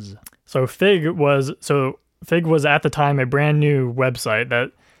 So Fig was at the time a brand new website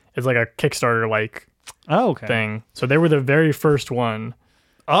that is like a Kickstarter like thing. So they were the very first one.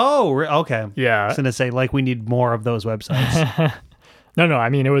 Oh, okay. Yeah. I was gonna say like we need more of those websites. No. I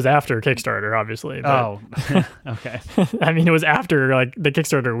mean, it was after Kickstarter, obviously. Oh, okay. I mean, it was after like the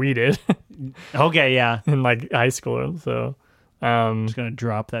Kickstarter we did Okay, yeah. in like high school. So, I'm just gonna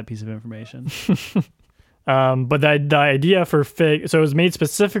drop that piece of information. but the idea for Fig, so it was made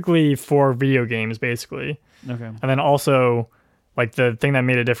specifically for video games, basically. Okay. And then also, like the thing that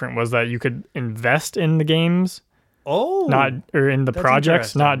made it different was that you could invest in the games, Oh, or in the that's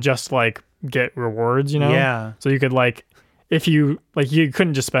projects, interesting. not just like get rewards. You know. Yeah. So you could like. If you like, you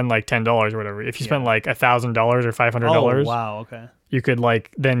couldn't just spend like $10 or whatever. If you spent like $1,000 or $500, Oh, wow. Okay. you could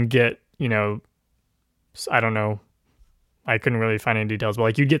like then get, you know, I don't know, I couldn't really find any details, but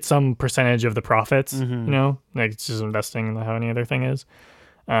like you get some percentage of the profits. You know, like it's just investing in how any other thing is.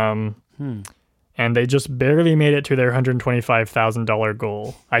 And they just barely made it to their $125,000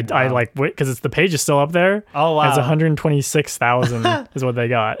 goal. I like because it's the page is still up there. Oh wow. It's 126,000 is what they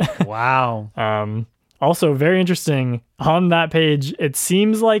got. Wow. Also, very interesting on that page. It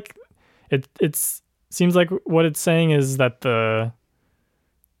seems like seems like what it's saying is that the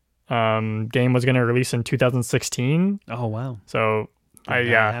game was going to release in 2016. Oh wow. So Did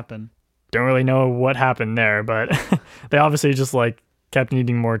that happen? don't really know what happened there, but they obviously just like kept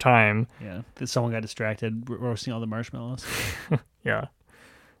needing more time. Yeah. Someone got distracted roasting all the marshmallows. Yeah.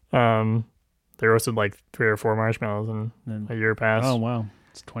 They roasted like 3 or 4 marshmallows and a year passed. Oh wow.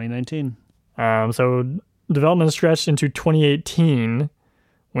 It's 2019. So development stretched into 2018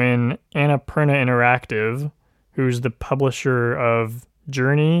 when Annapurna Interactive, who's the publisher of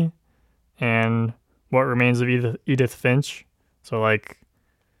Journey and What Remains of Edith Finch, so like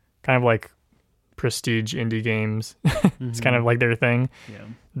kind of like prestige indie games, it's kind of like their thing. Yeah.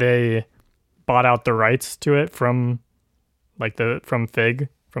 They bought out the rights to it from the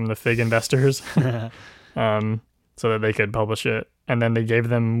Fig investors, so that they could publish it. And then they gave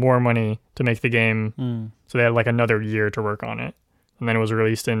them more money to make the game. So they had like another year to work on it. And then it was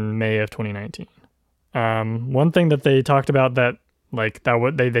released in May of 2019. One thing that they talked about that like that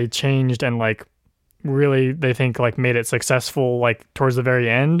what they changed and like really they think like made it successful like towards the very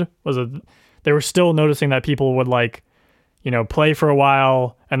end was they were still noticing that people would like, you know, play for a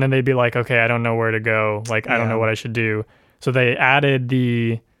while and then they'd be like, okay, I don't know where to go. Like, I don't know what I should do. So they added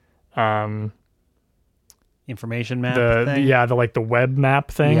the information map thing? The web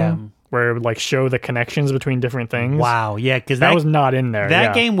map thing where it would like show the connections between different things. Wow. Yeah. Because that was not in there.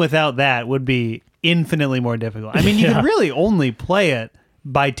 That game without that would be infinitely more difficult. I mean, you could really only play it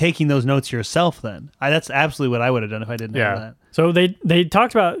by taking those notes yourself then. That's absolutely what I would have done if I didn't have that. So they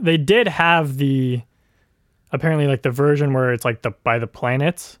talked about, they did have apparently like the version where it's like by the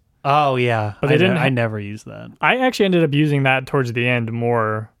planets. Oh yeah. But I never used that. I actually ended up using that towards the end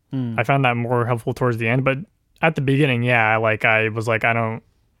more. I found that more helpful towards the end, but at the beginning, I was like,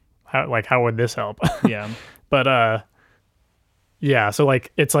 how would this help? Yeah. But so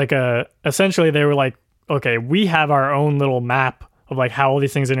like it's like essentially they were like, okay, we have our own little map of like how all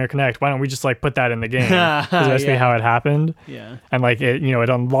these things interconnect. Why don't we just like put that in the game? That's basically how it happened. Yeah. And like it, you know, it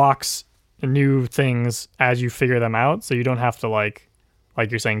unlocks new things as you figure them out, so you don't have to like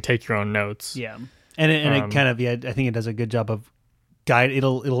you're saying, take your own notes. Yeah. And it kind of I think it does a good job of guide.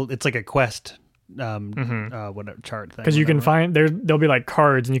 It's like a quest. Whatever chart thing, because you can find there'll be like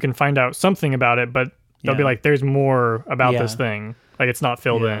cards and you can find out something about it, but they'll be like there's more about this thing, like it's not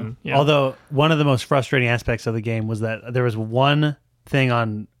filled in. Although one of the most frustrating aspects of the game was that there was one thing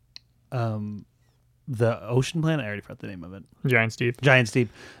on the ocean planet, I already forgot the name of it, Giant Steep,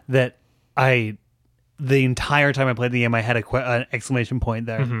 that the entire time I played the game I had an exclamation point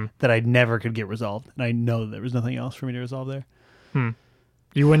there that I never could get resolved, and I know there was nothing else for me to resolve there.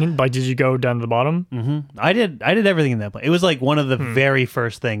 You went in, like, did you go down to the bottom? I did everything in that place. It was like one of the very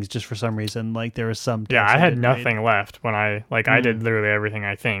first things, just for some reason. Like there was some. I had nothing left when I did literally everything.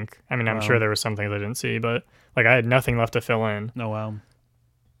 I think. I mean, I'm sure there was some things I didn't see, but like I had nothing left to fill in. Oh wow.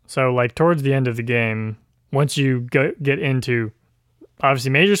 So like towards the end of the game, once you get into,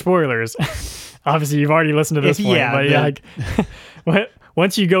 obviously major spoilers. Obviously, you've already listened to this point, but like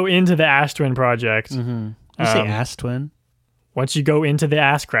once you go into the Ash Twin project, You say Ass Twin? once you go into the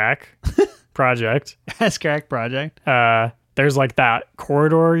Ass Crack project, Ass Crack Project. there's like that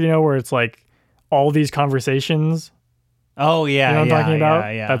corridor, you know, where it's like all these conversations. Oh, yeah. You know what I'm talking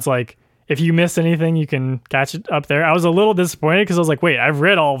about? Yeah. That's like, if you miss anything, you can catch it up there. I was a little disappointed because I was like, wait, I've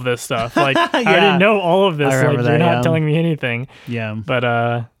read all of this stuff. Like, I already know all of this. I Like, remember you're that, not yeah. telling me anything. Yeah.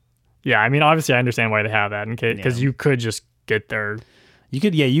 But, yeah, I mean, obviously, I understand why they have that because you could just get there. You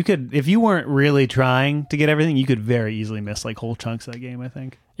could, if you weren't really trying to get everything, you could very easily miss like whole chunks of that game, I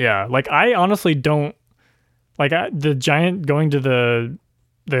think. Yeah. Like, I honestly don't, like, the giant going to the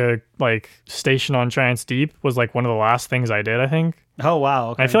like station on Giant's Deep was like one of the last things I did, I think. Oh, wow.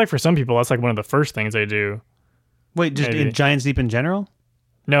 Okay. I feel like for some people, that's like one of the first things they do. Wait, just maybe. in Giant's Deep in general?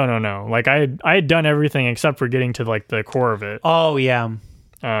 No. Like, I had done everything except for getting to like the core of it. Oh, yeah.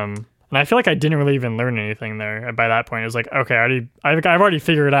 And I feel like I didn't really even learn anything there. By that point, it was like, okay, I've already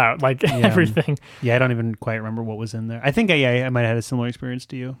figured out like everything. Yeah, I don't even quite remember what was in there. I think I might have had a similar experience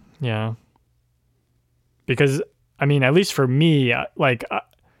to you. Yeah. Because, I mean, at least for me, like,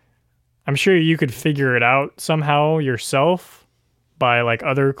 I'm sure you could figure it out somehow yourself by like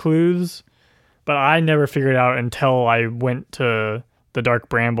other clues, but I never figured it out until I went to the Dark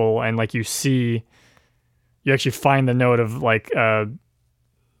Bramble and like you actually find the note of like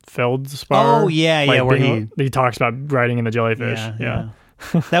Feldspar. Oh, yeah, like, where he talks about riding in the jellyfish. Yeah.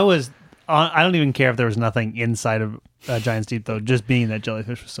 That was, I don't even care if there was nothing inside of Giant's Deep, though. Just being that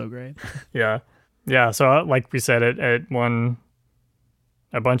jellyfish was so great. Yeah. So like we said, it won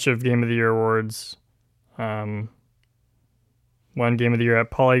a bunch of Game of the Year awards. One Game of the Year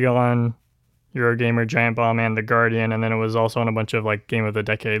at Polygon, Eurogamer, Giant Bomb, and The Guardian, and then it was also on a bunch of like Game of the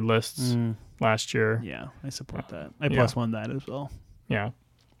Decade lists last year. Yeah, I support that. I plus one that as well. Yeah.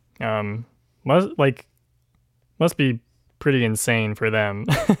 Must be pretty insane for them.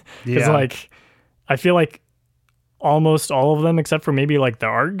 Because like I feel like almost all of them, except for maybe like the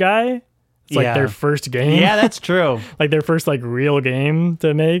art guy, it's like their first game. Yeah, that's true. Like their first like real game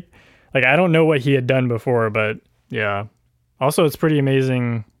to make. Like I don't know what he had done before, but yeah. Also, it's pretty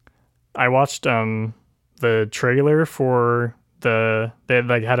amazing. I watched the trailer for they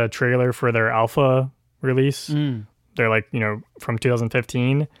like had a trailer for their alpha release. They're like, you know, from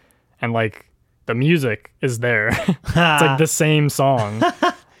 2015, and like the music is there. It's like the same song.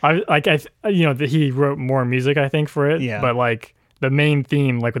 He wrote more music, I think, for it. Yeah. But like the main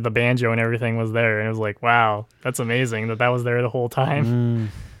theme, like with the banjo and everything, was there, and it was like, wow, that's amazing that was there the whole time.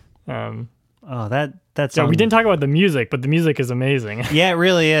 That's we didn't talk about the music, but the music is amazing. Yeah, it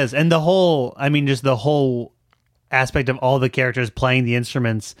really is, and the whole aspect of all the characters playing the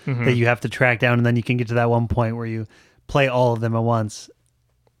instruments that you have to track down, and then you can get to that one point where you play all of them at once.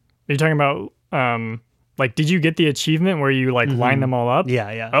 Are you talking about like, did you get the achievement where you like line them all up?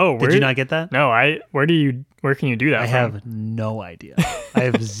 Yeah. Oh, did you not get that? No, where can you do that? I have no idea. I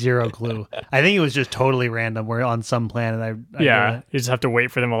have zero clue. I think it was just totally random. We're on some planet. You just have to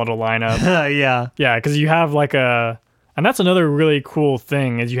wait for them all to line up. Yeah, because you have like and that's another really cool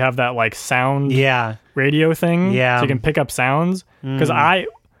thing is you have that like sound radio thing. Yeah, so you can pick up sounds. Because I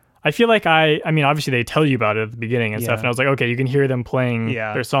feel like I mean, obviously they tell you about it at the beginning and stuff, and I was like, okay, you can hear them playing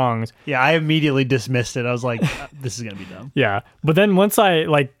their songs. Yeah, I immediately dismissed it. I was like, this is gonna be dumb. Yeah, but then once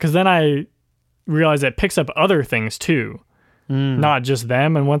because then I realized it picks up other things too, not just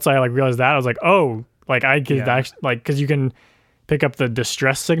them. And once I like realized that, I was like, oh, like I could actually like, because you can pick up the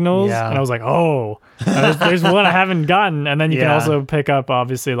distress signals, and I was like, oh, there's one I haven't gotten, and then you can also pick up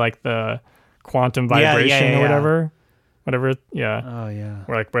obviously like the quantum vibration or whatever. Oh yeah.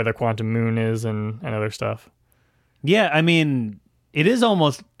 Or like where the quantum moon is and other stuff. Yeah, I mean, it is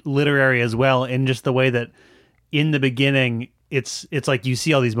almost literary as well in just the way that in the beginning it's like you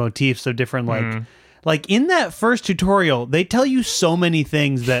see all these motifs of different like in that first tutorial, they tell you so many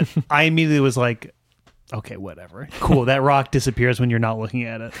things that I immediately was like, okay, whatever. Cool. That rock disappears when you're not looking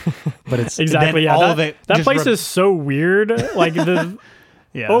at it. But it's exactly all of it. That place is so weird. Like the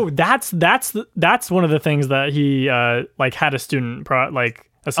yeah. Oh, that's one of the things that he like had a student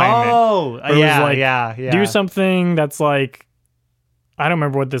assignment. Oh, yeah. Do something that's like, I don't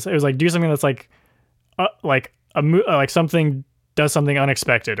remember what this. It was like do something that's like something does something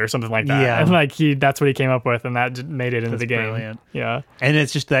unexpected or something like that. Yeah. And like that's what he came up with, and that made it into the game. Brilliant. Yeah. And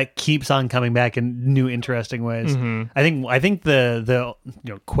it's just that keeps on coming back in new interesting ways. I think the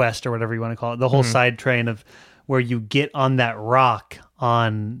quest or whatever you want to call it, the whole side train of where you get on that rock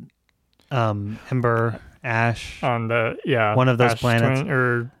on Ember Ash on the one of those Ash planets Twin,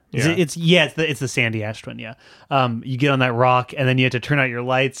 or it's the Sandy Ash Twin. You get on that rock and then you have to turn out your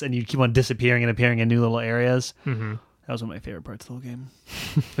lights and you keep on disappearing and appearing in new little areas. That was one of my favorite parts of the whole game.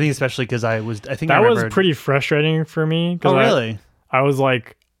 I think especially because I think that I was remembered... pretty frustrating for me. Oh, really? I was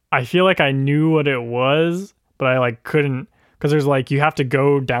like, I feel like I knew what it was, but I like couldn't, because there's like, you have to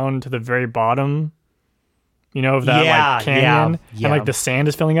go down to the very bottom, you know, of that like canyon, and like the sand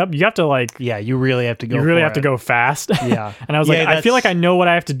is filling up. You have to like, you really have to go. You really have to go fast. Yeah, and I was like, I feel like I know what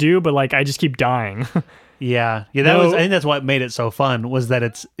I have to do, but like I just keep dying. Yeah. That was. I think that's what made it so fun, was that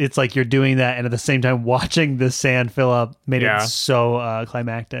it's like you're doing that, and at the same time watching the sand fill up made it so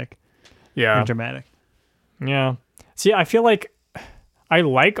climactic. Yeah, and dramatic. Yeah. See, I feel like I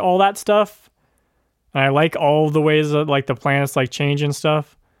like all that stuff, and I like all the ways that like the planets like change and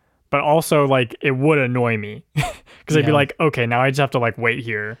stuff, but also like it would annoy me because I'd be like, okay, now I just have to like wait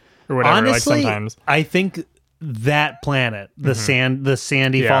here or whatever. Honestly, like sometimes I think that planet, the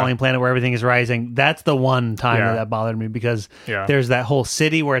sandy falling planet where everything is rising, that's the one time that bothered me, because there's that whole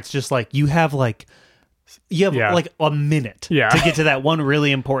city where it's just like you have like a minute to get to that one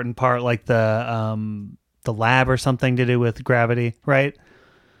really important part, like the lab or something to do with gravity, right?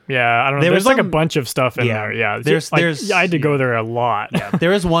 Yeah, I don't know. There's like a bunch of stuff in there. Yeah, there's I had to go there a lot. Yeah.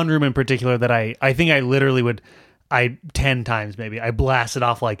 There is one room in particular that I think I literally would. 10 times maybe I blasted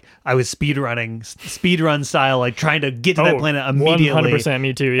off like I was speedrun style, like trying to get to that planet immediately. 100%,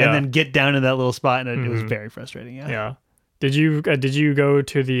 me too. Yeah, and then get down to that little spot, and it was very frustrating. Yeah. Did you go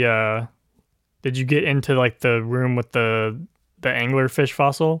to the? Did you get into like the room with the anglerfish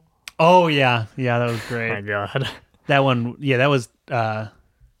fossil? Oh yeah, that was great. Oh my God, that one. Yeah, that was.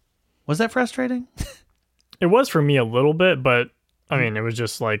 Was that frustrating? It was for me a little bit, but. I mean, it was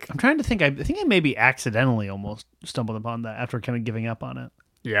just like... I'm trying to think. I think I maybe accidentally almost stumbled upon that after kind of giving up on it.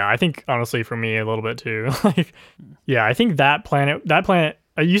 Yeah, I think, honestly, for me, a little bit, too. Like, yeah, I think that planet...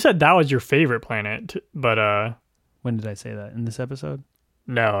 you said that was your favorite planet, but... When did I say that? In this episode?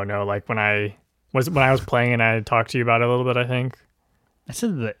 No, like when I was playing and I talked to you about it a little bit, I think. I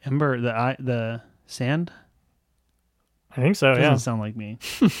said the ember, the sand? I think so, it doesn't sound like me.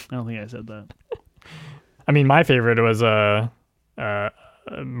 I don't think I said that. I mean, my favorite was...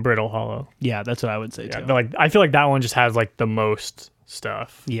 Brittle Hollow. Yeah, that's what I would say too. Like I feel like that one just has like the most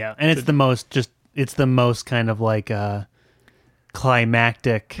stuff. Yeah, and it's the most kind of like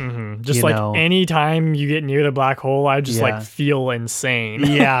climactic. Mm-hmm. Just like anytime you get near the black hole, I just like feel insane.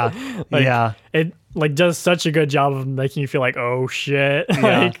 Yeah, It like does such a good job of making you feel like, oh shit.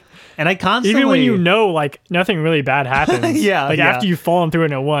 Like, and I constantly, even when you know like nothing really bad happens. After you've fallen through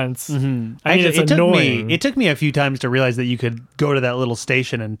it at once. Mm-hmm. I mean, it's annoying. It took me a few times to realize that you could go to that little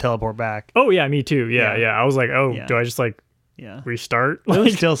station and teleport back. Oh yeah, me too. Yeah. I was like, do I just like restart? It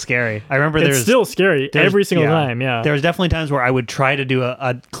was still scary. I remember it's still scary every single time. Yeah, there was definitely times where I would try to do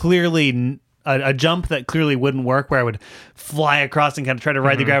a clearly a jump that clearly wouldn't work, where I would fly across and kind of try to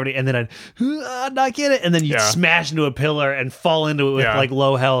ride the gravity, and then I'd not get it, and then you'd smash into a pillar and fall into it with like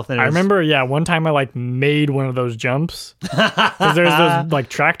low health. And I remember, one time I like made one of those jumps because there's those like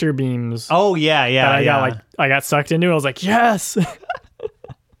tractor beams. Oh yeah. I got sucked into. I was like, yes.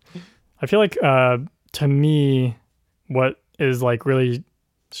 I feel like to me, what is like really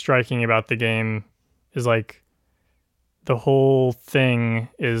striking about the game is like the whole thing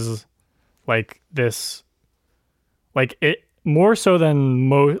is like this, like it more so than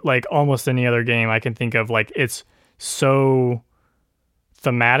like almost any other game I can think of. Like it's so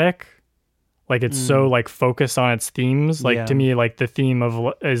thematic, like it's so like focused on its themes. Like to me, like the theme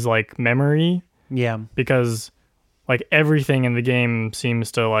of is like memory. Yeah, because like everything in the game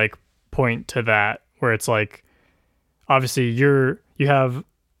seems to like point to that, where it's like obviously you have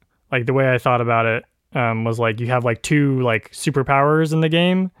like the way I thought about it was like you have like two like superpowers in the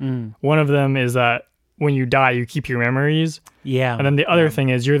game. One of them is that when you die you keep your memories, and then the other thing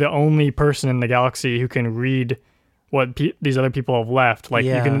is you're the only person in the galaxy who can read what these other people have left. Like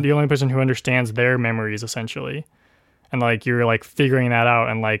you can the only person who understands their memories essentially, and like you're like figuring that out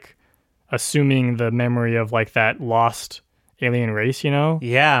and like assuming the memory of like that lost alien race,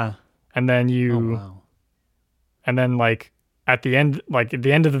 and then and then like at the end, like at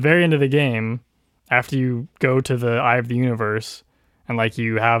the very end of the game, after you go to the Eye of the Universe and like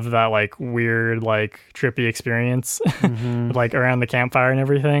you have that like weird like trippy experience like around the campfire and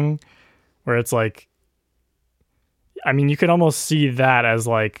everything, where it's like, I mean, you could almost see that as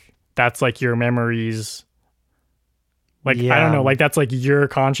like that's like your memories, like I don't know, like that's like your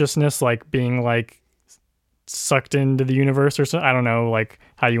consciousness like being like sucked into the universe or something. I don't know like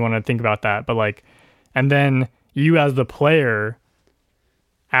how you want to think about that, but like, and then you as the player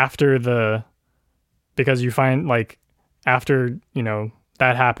because you find like after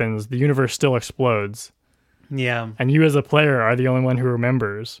that happens, the universe still explodes, and you as a player are the only one who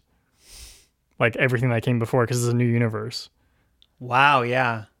remembers like everything that came before because it's a new universe. Wow,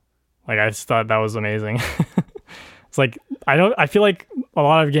 yeah. Like I just thought that was amazing. It's like I feel like a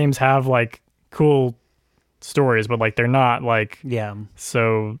lot of games have like cool stories, but like they're not like Yeah.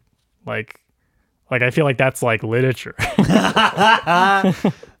 so like I feel like that's like literature.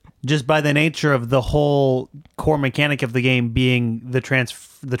 Just by the nature of the whole core mechanic of the game being the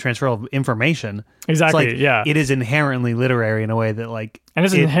transfer of information. Exactly. It's like, yeah. it is inherently literary in a way that like, And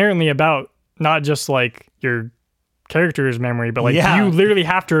it's inherently about not just like your character's memory, but like Yeah. you literally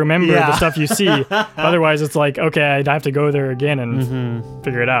have to remember Yeah. the stuff you see. Otherwise, it's like, okay, I'd have to go there again and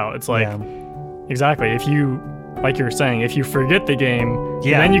figure it out. It's like, exactly. If you, like you were saying, if you forget the game,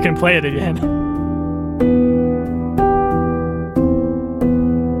 then you can play it again.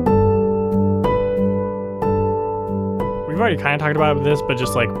 We've already kind of talked about this, but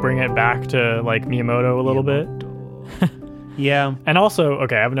just like bring it back to like Miyamoto a little bit. Yeah. And also,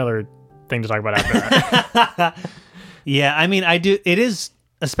 okay, I have another thing to talk about after that. Yeah, I mean, I do. It is,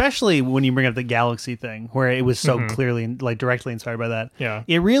 especially when you bring up the Galaxy thing, where it was so clearly, like, directly inspired by that. Yeah.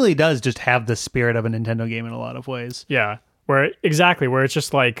 It really does just have the spirit of a Nintendo game in a lot of ways. Yeah. Where it's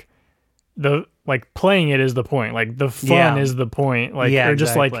just like playing it is the point. Like the fun is the point. Like Yeah, or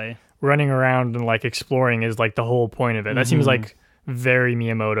just exactly. like running around and like exploring is like the whole point of it. That seems like very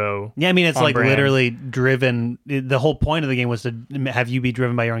Miyamoto. Yeah, I mean, it's on like brand. literally driven. The whole point of the game was to have you be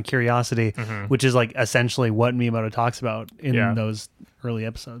driven by your own curiosity, which is like essentially what Miyamoto talks about in those early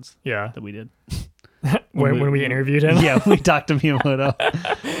episodes Yeah. that we did. When we interviewed him. Yeah, we talked to Miyamoto.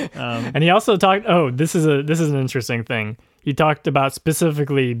 And he also talked this is an interesting thing. He talked about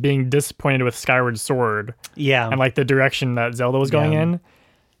specifically being disappointed with Skyward Sword Yeah. and like the direction that Zelda was going in.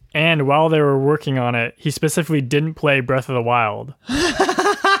 And while they were working on it, he specifically didn't play Breath of the Wild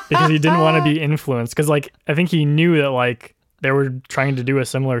because he didn't want to be influenced. Because like I think he knew that like they were trying to do a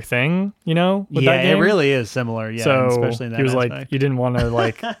similar thing, you know? With that it game. really is similar. Yeah, So especially in that he was aspect. like, you didn't want to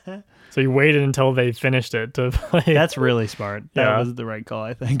like. So he waited until they finished it to play. That's really smart. That Yeah. was the right call,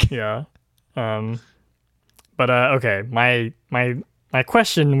 I think. Yeah. But okay, my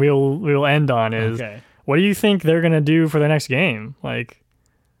question we'll end on is what do you think they're gonna do for the next game? Like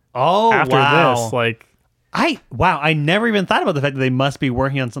after this, like I never even thought about the fact that they must be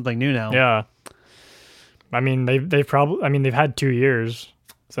working on something new now. yeah. I mean they've probably they've had 2 years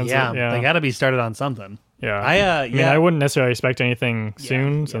since They got to be started on something. Yeah. I mean I wouldn't necessarily expect anything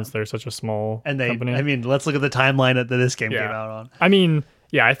soon since they're such a small company. I mean, let's look at the timeline that this game came out on. I mean,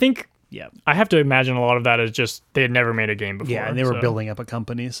 yeah, I think Yeah. I have to imagine a lot of that is just they had never made a game before. Yeah, and they were building up a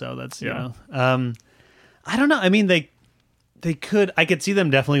company, so that's you know. I don't know. I mean, they could. I could see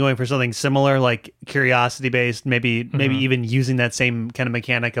them definitely going for something similar, like curiosity based. Maybe even using that same kind of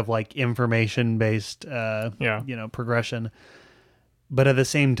mechanic of like information based. Progression. But at the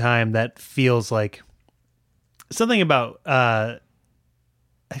same time, that feels like something about.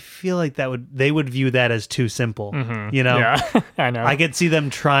 I feel like they would view that as too simple. You know. Yeah, I know. I could see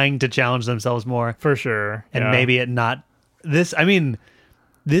them trying to challenge themselves more. For sure. And maybe it not this. I mean.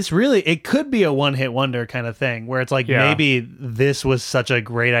 This really, it could be a one-hit wonder kind of thing where it's like maybe this was such a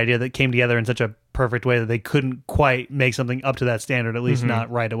great idea that came together in such a perfect way that they couldn't quite make something up to that standard, at least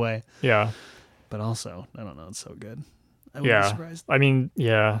not right away. Yeah. But also, I don't know, it's so good. I wouldn't be surprised. I mean,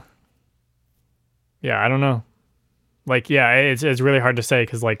 yeah. Yeah, I don't know. Like, yeah, it's really hard to say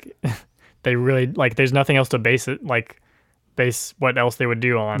because, like, they really, like, there's nothing else to base what else they would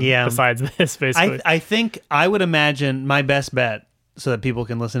do on besides this, basically. I think I would imagine my best bet, so that people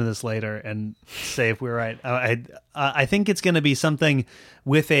can listen to this later and say if we're right. I think it's going to be something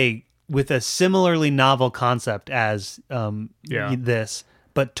with a similarly novel concept as this,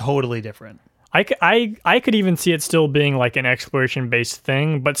 but totally different. I could even see it still being like an exploration based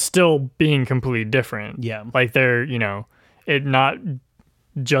thing, but still being completely different. Yeah, like they're it not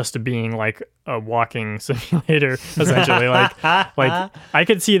just being like a walking simulator essentially. like I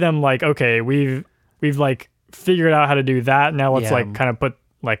could see them like, okay, we've like figured out how to do that. Now let's like kind of put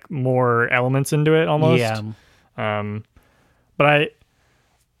like more elements into it almost. Yeah. But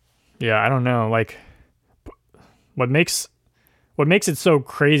I don't know. Like what makes it so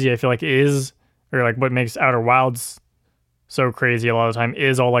crazy, I feel like what makes Outer Wilds so crazy a lot of the time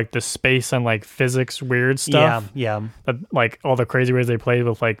is all like the space and like physics weird stuff. Yeah. That, like all the crazy ways they play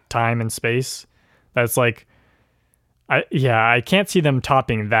with like time and space. That's like, I can't see them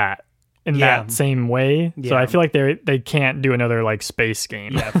topping that in that same way. So I feel like they can't do another like space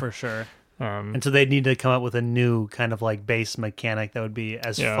game. Yeah, for sure. And so they'd need to come up with a new kind of like base mechanic that would be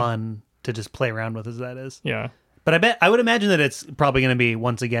as fun to just play around with as that is. Yeah. But I would imagine that it's probably going to be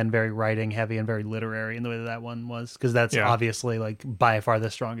once again very writing heavy and very literary in the way that one was, because that's obviously like by far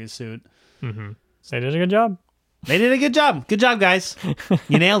the strongest suit. Mm-hmm. So they did a good job. They did a good job. Good job, guys.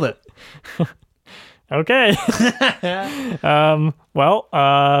 You nailed it. Okay.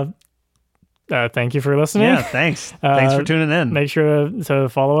 Thank you for listening. Yeah, thanks. Thanks for tuning in. Make sure to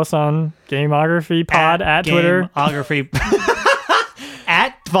follow us on Gameography Pod at Twitter. Gameography.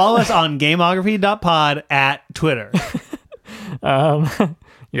 Follow us on gameography.pod at Twitter.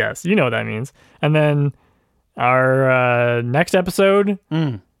 Yes, you know what that means. And then our next episode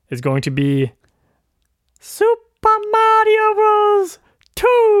is going to be Super Mario Bros.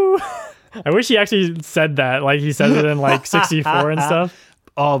 2. I wish he actually said that. Like he says it in like 64 and stuff.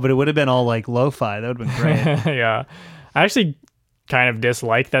 Oh, but it would have been all like lo-fi. That would have been great. Yeah. I actually kind of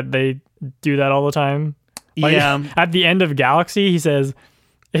dislike that they do that all the time. Like, yeah. At the end of Galaxy, he says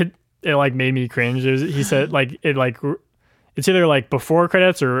it like made me cringe. He said like it's either like before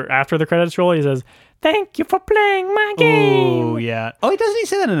credits or after the credits roll. He says, "Thank you for playing my game." Oh, yeah. Oh, doesn't he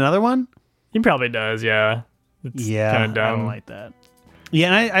say that in another one? He probably does, yeah. It's kind of dumb. I don't like that.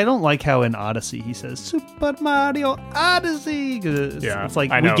 Yeah, and I don't like how in Odyssey he says Super Mario Odyssey. It's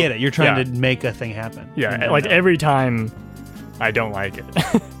like, we get it. You're trying to make a thing happen. Yeah, like every time I don't like it.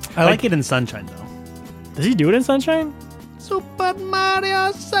 I like it in Sunshine, though. Does he do it in Sunshine? Super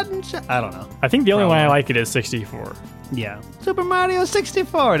Mario Sunshine. I don't know. I think the only one I like it is 64. Yeah. Super Mario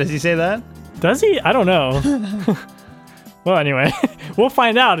 64. Does he say that? Does he? I don't know. Well, anyway, we'll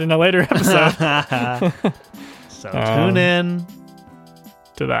find out in a later episode. So tune in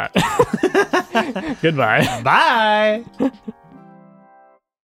to that. Goodbye. Bye.